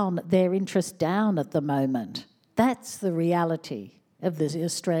down, their interest down at the moment. That's the reality of the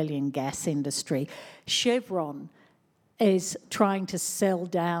Australian gas industry. Chevron is trying to sell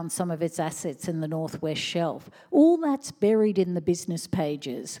down some of its assets in the Northwest Shelf. All that's buried in the business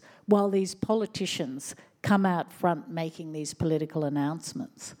pages while these politicians come out front making these political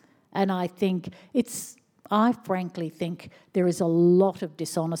announcements. And I frankly think there is a lot of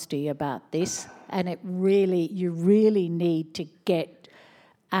dishonesty about this, and you really need to get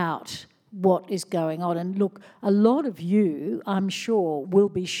out what is going on. And look, a lot of you, I'm sure, will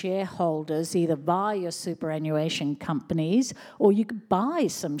be shareholders either via your superannuation companies, or you could buy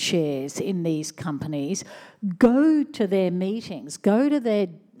some shares in these companies. Go to their meetings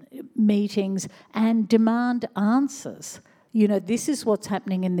and demand answers. You know, this is what's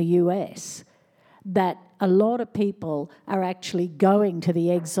happening in the US, that a lot of people are actually going to the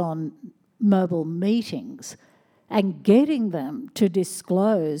Exxon Mobil meetings and getting them to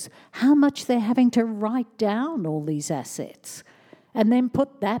disclose how much they're having to write down all these assets. and then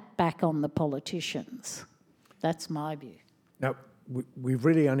put that back on the politicians. That's my view. Now, we've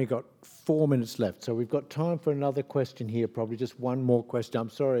really only got 4 minutes left, so we've got time for another question here, probably just one more question. I'm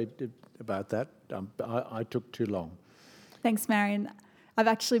sorry about that. I took too long. Thanks, Marian. I've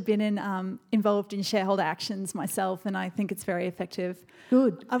actually been involved in shareholder actions myself, and I think it's very effective.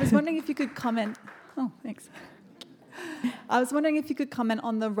 Good. I was wondering if you could comment... Oh, thanks. I was wondering if you could comment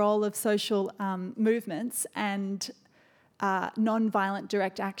on the role of social movements and non-violent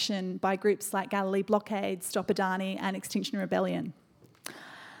direct action by groups like Galilee Blockade, Stop Adani and Extinction Rebellion.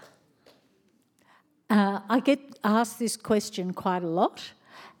 I get asked this question quite a lot,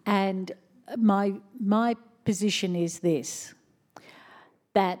 and my position is this,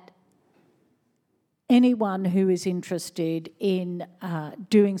 that anyone who is interested in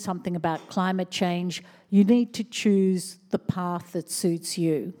doing something about climate change, you need to choose the path that suits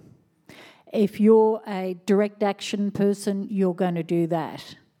you. If you're a direct action person, you're going to do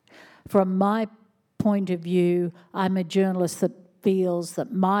that. From my point of view, I'm a journalist that feels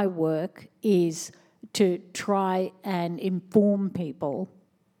that my work is to try and inform people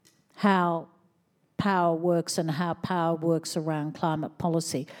how power works and how power works around climate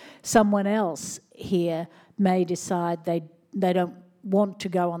policy. Someone else here may decide they don't want to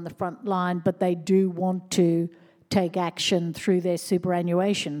go on the front line, but they do want to take action through their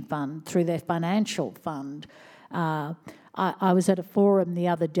superannuation fund, through their financial fund. I was at a forum the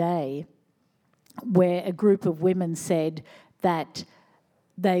other day where a group of women said that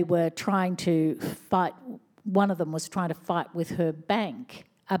they were trying to fight, one of them was trying to fight with her bank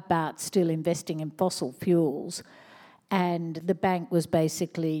about still investing in fossil fuels, and the bank was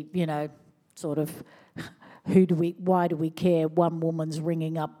basically, sort of, why do we care? One woman's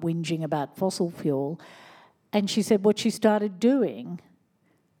ringing up whinging about fossil fuel. And she said what she started doing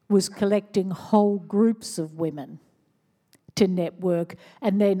was collecting whole groups of women to network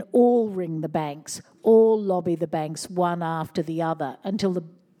and then all ring the banks, all lobby the banks one after the other until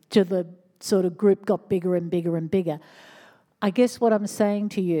the sort of group got bigger and bigger and bigger. I guess what I'm saying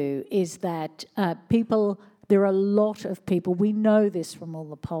to you is that there are a lot of people, we know this from all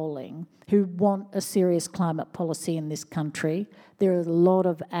the polling, who want a serious climate policy in this country. There are a lot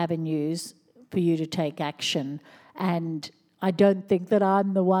of avenues for you to take action, and I don't think that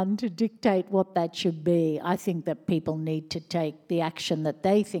I'm the one to dictate what that should be. I think that people need to take the action that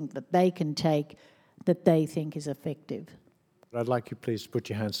they think that they can take, that they think is effective. I'd like you please to put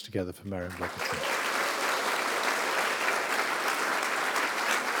your hands together for Marian Wilkinson.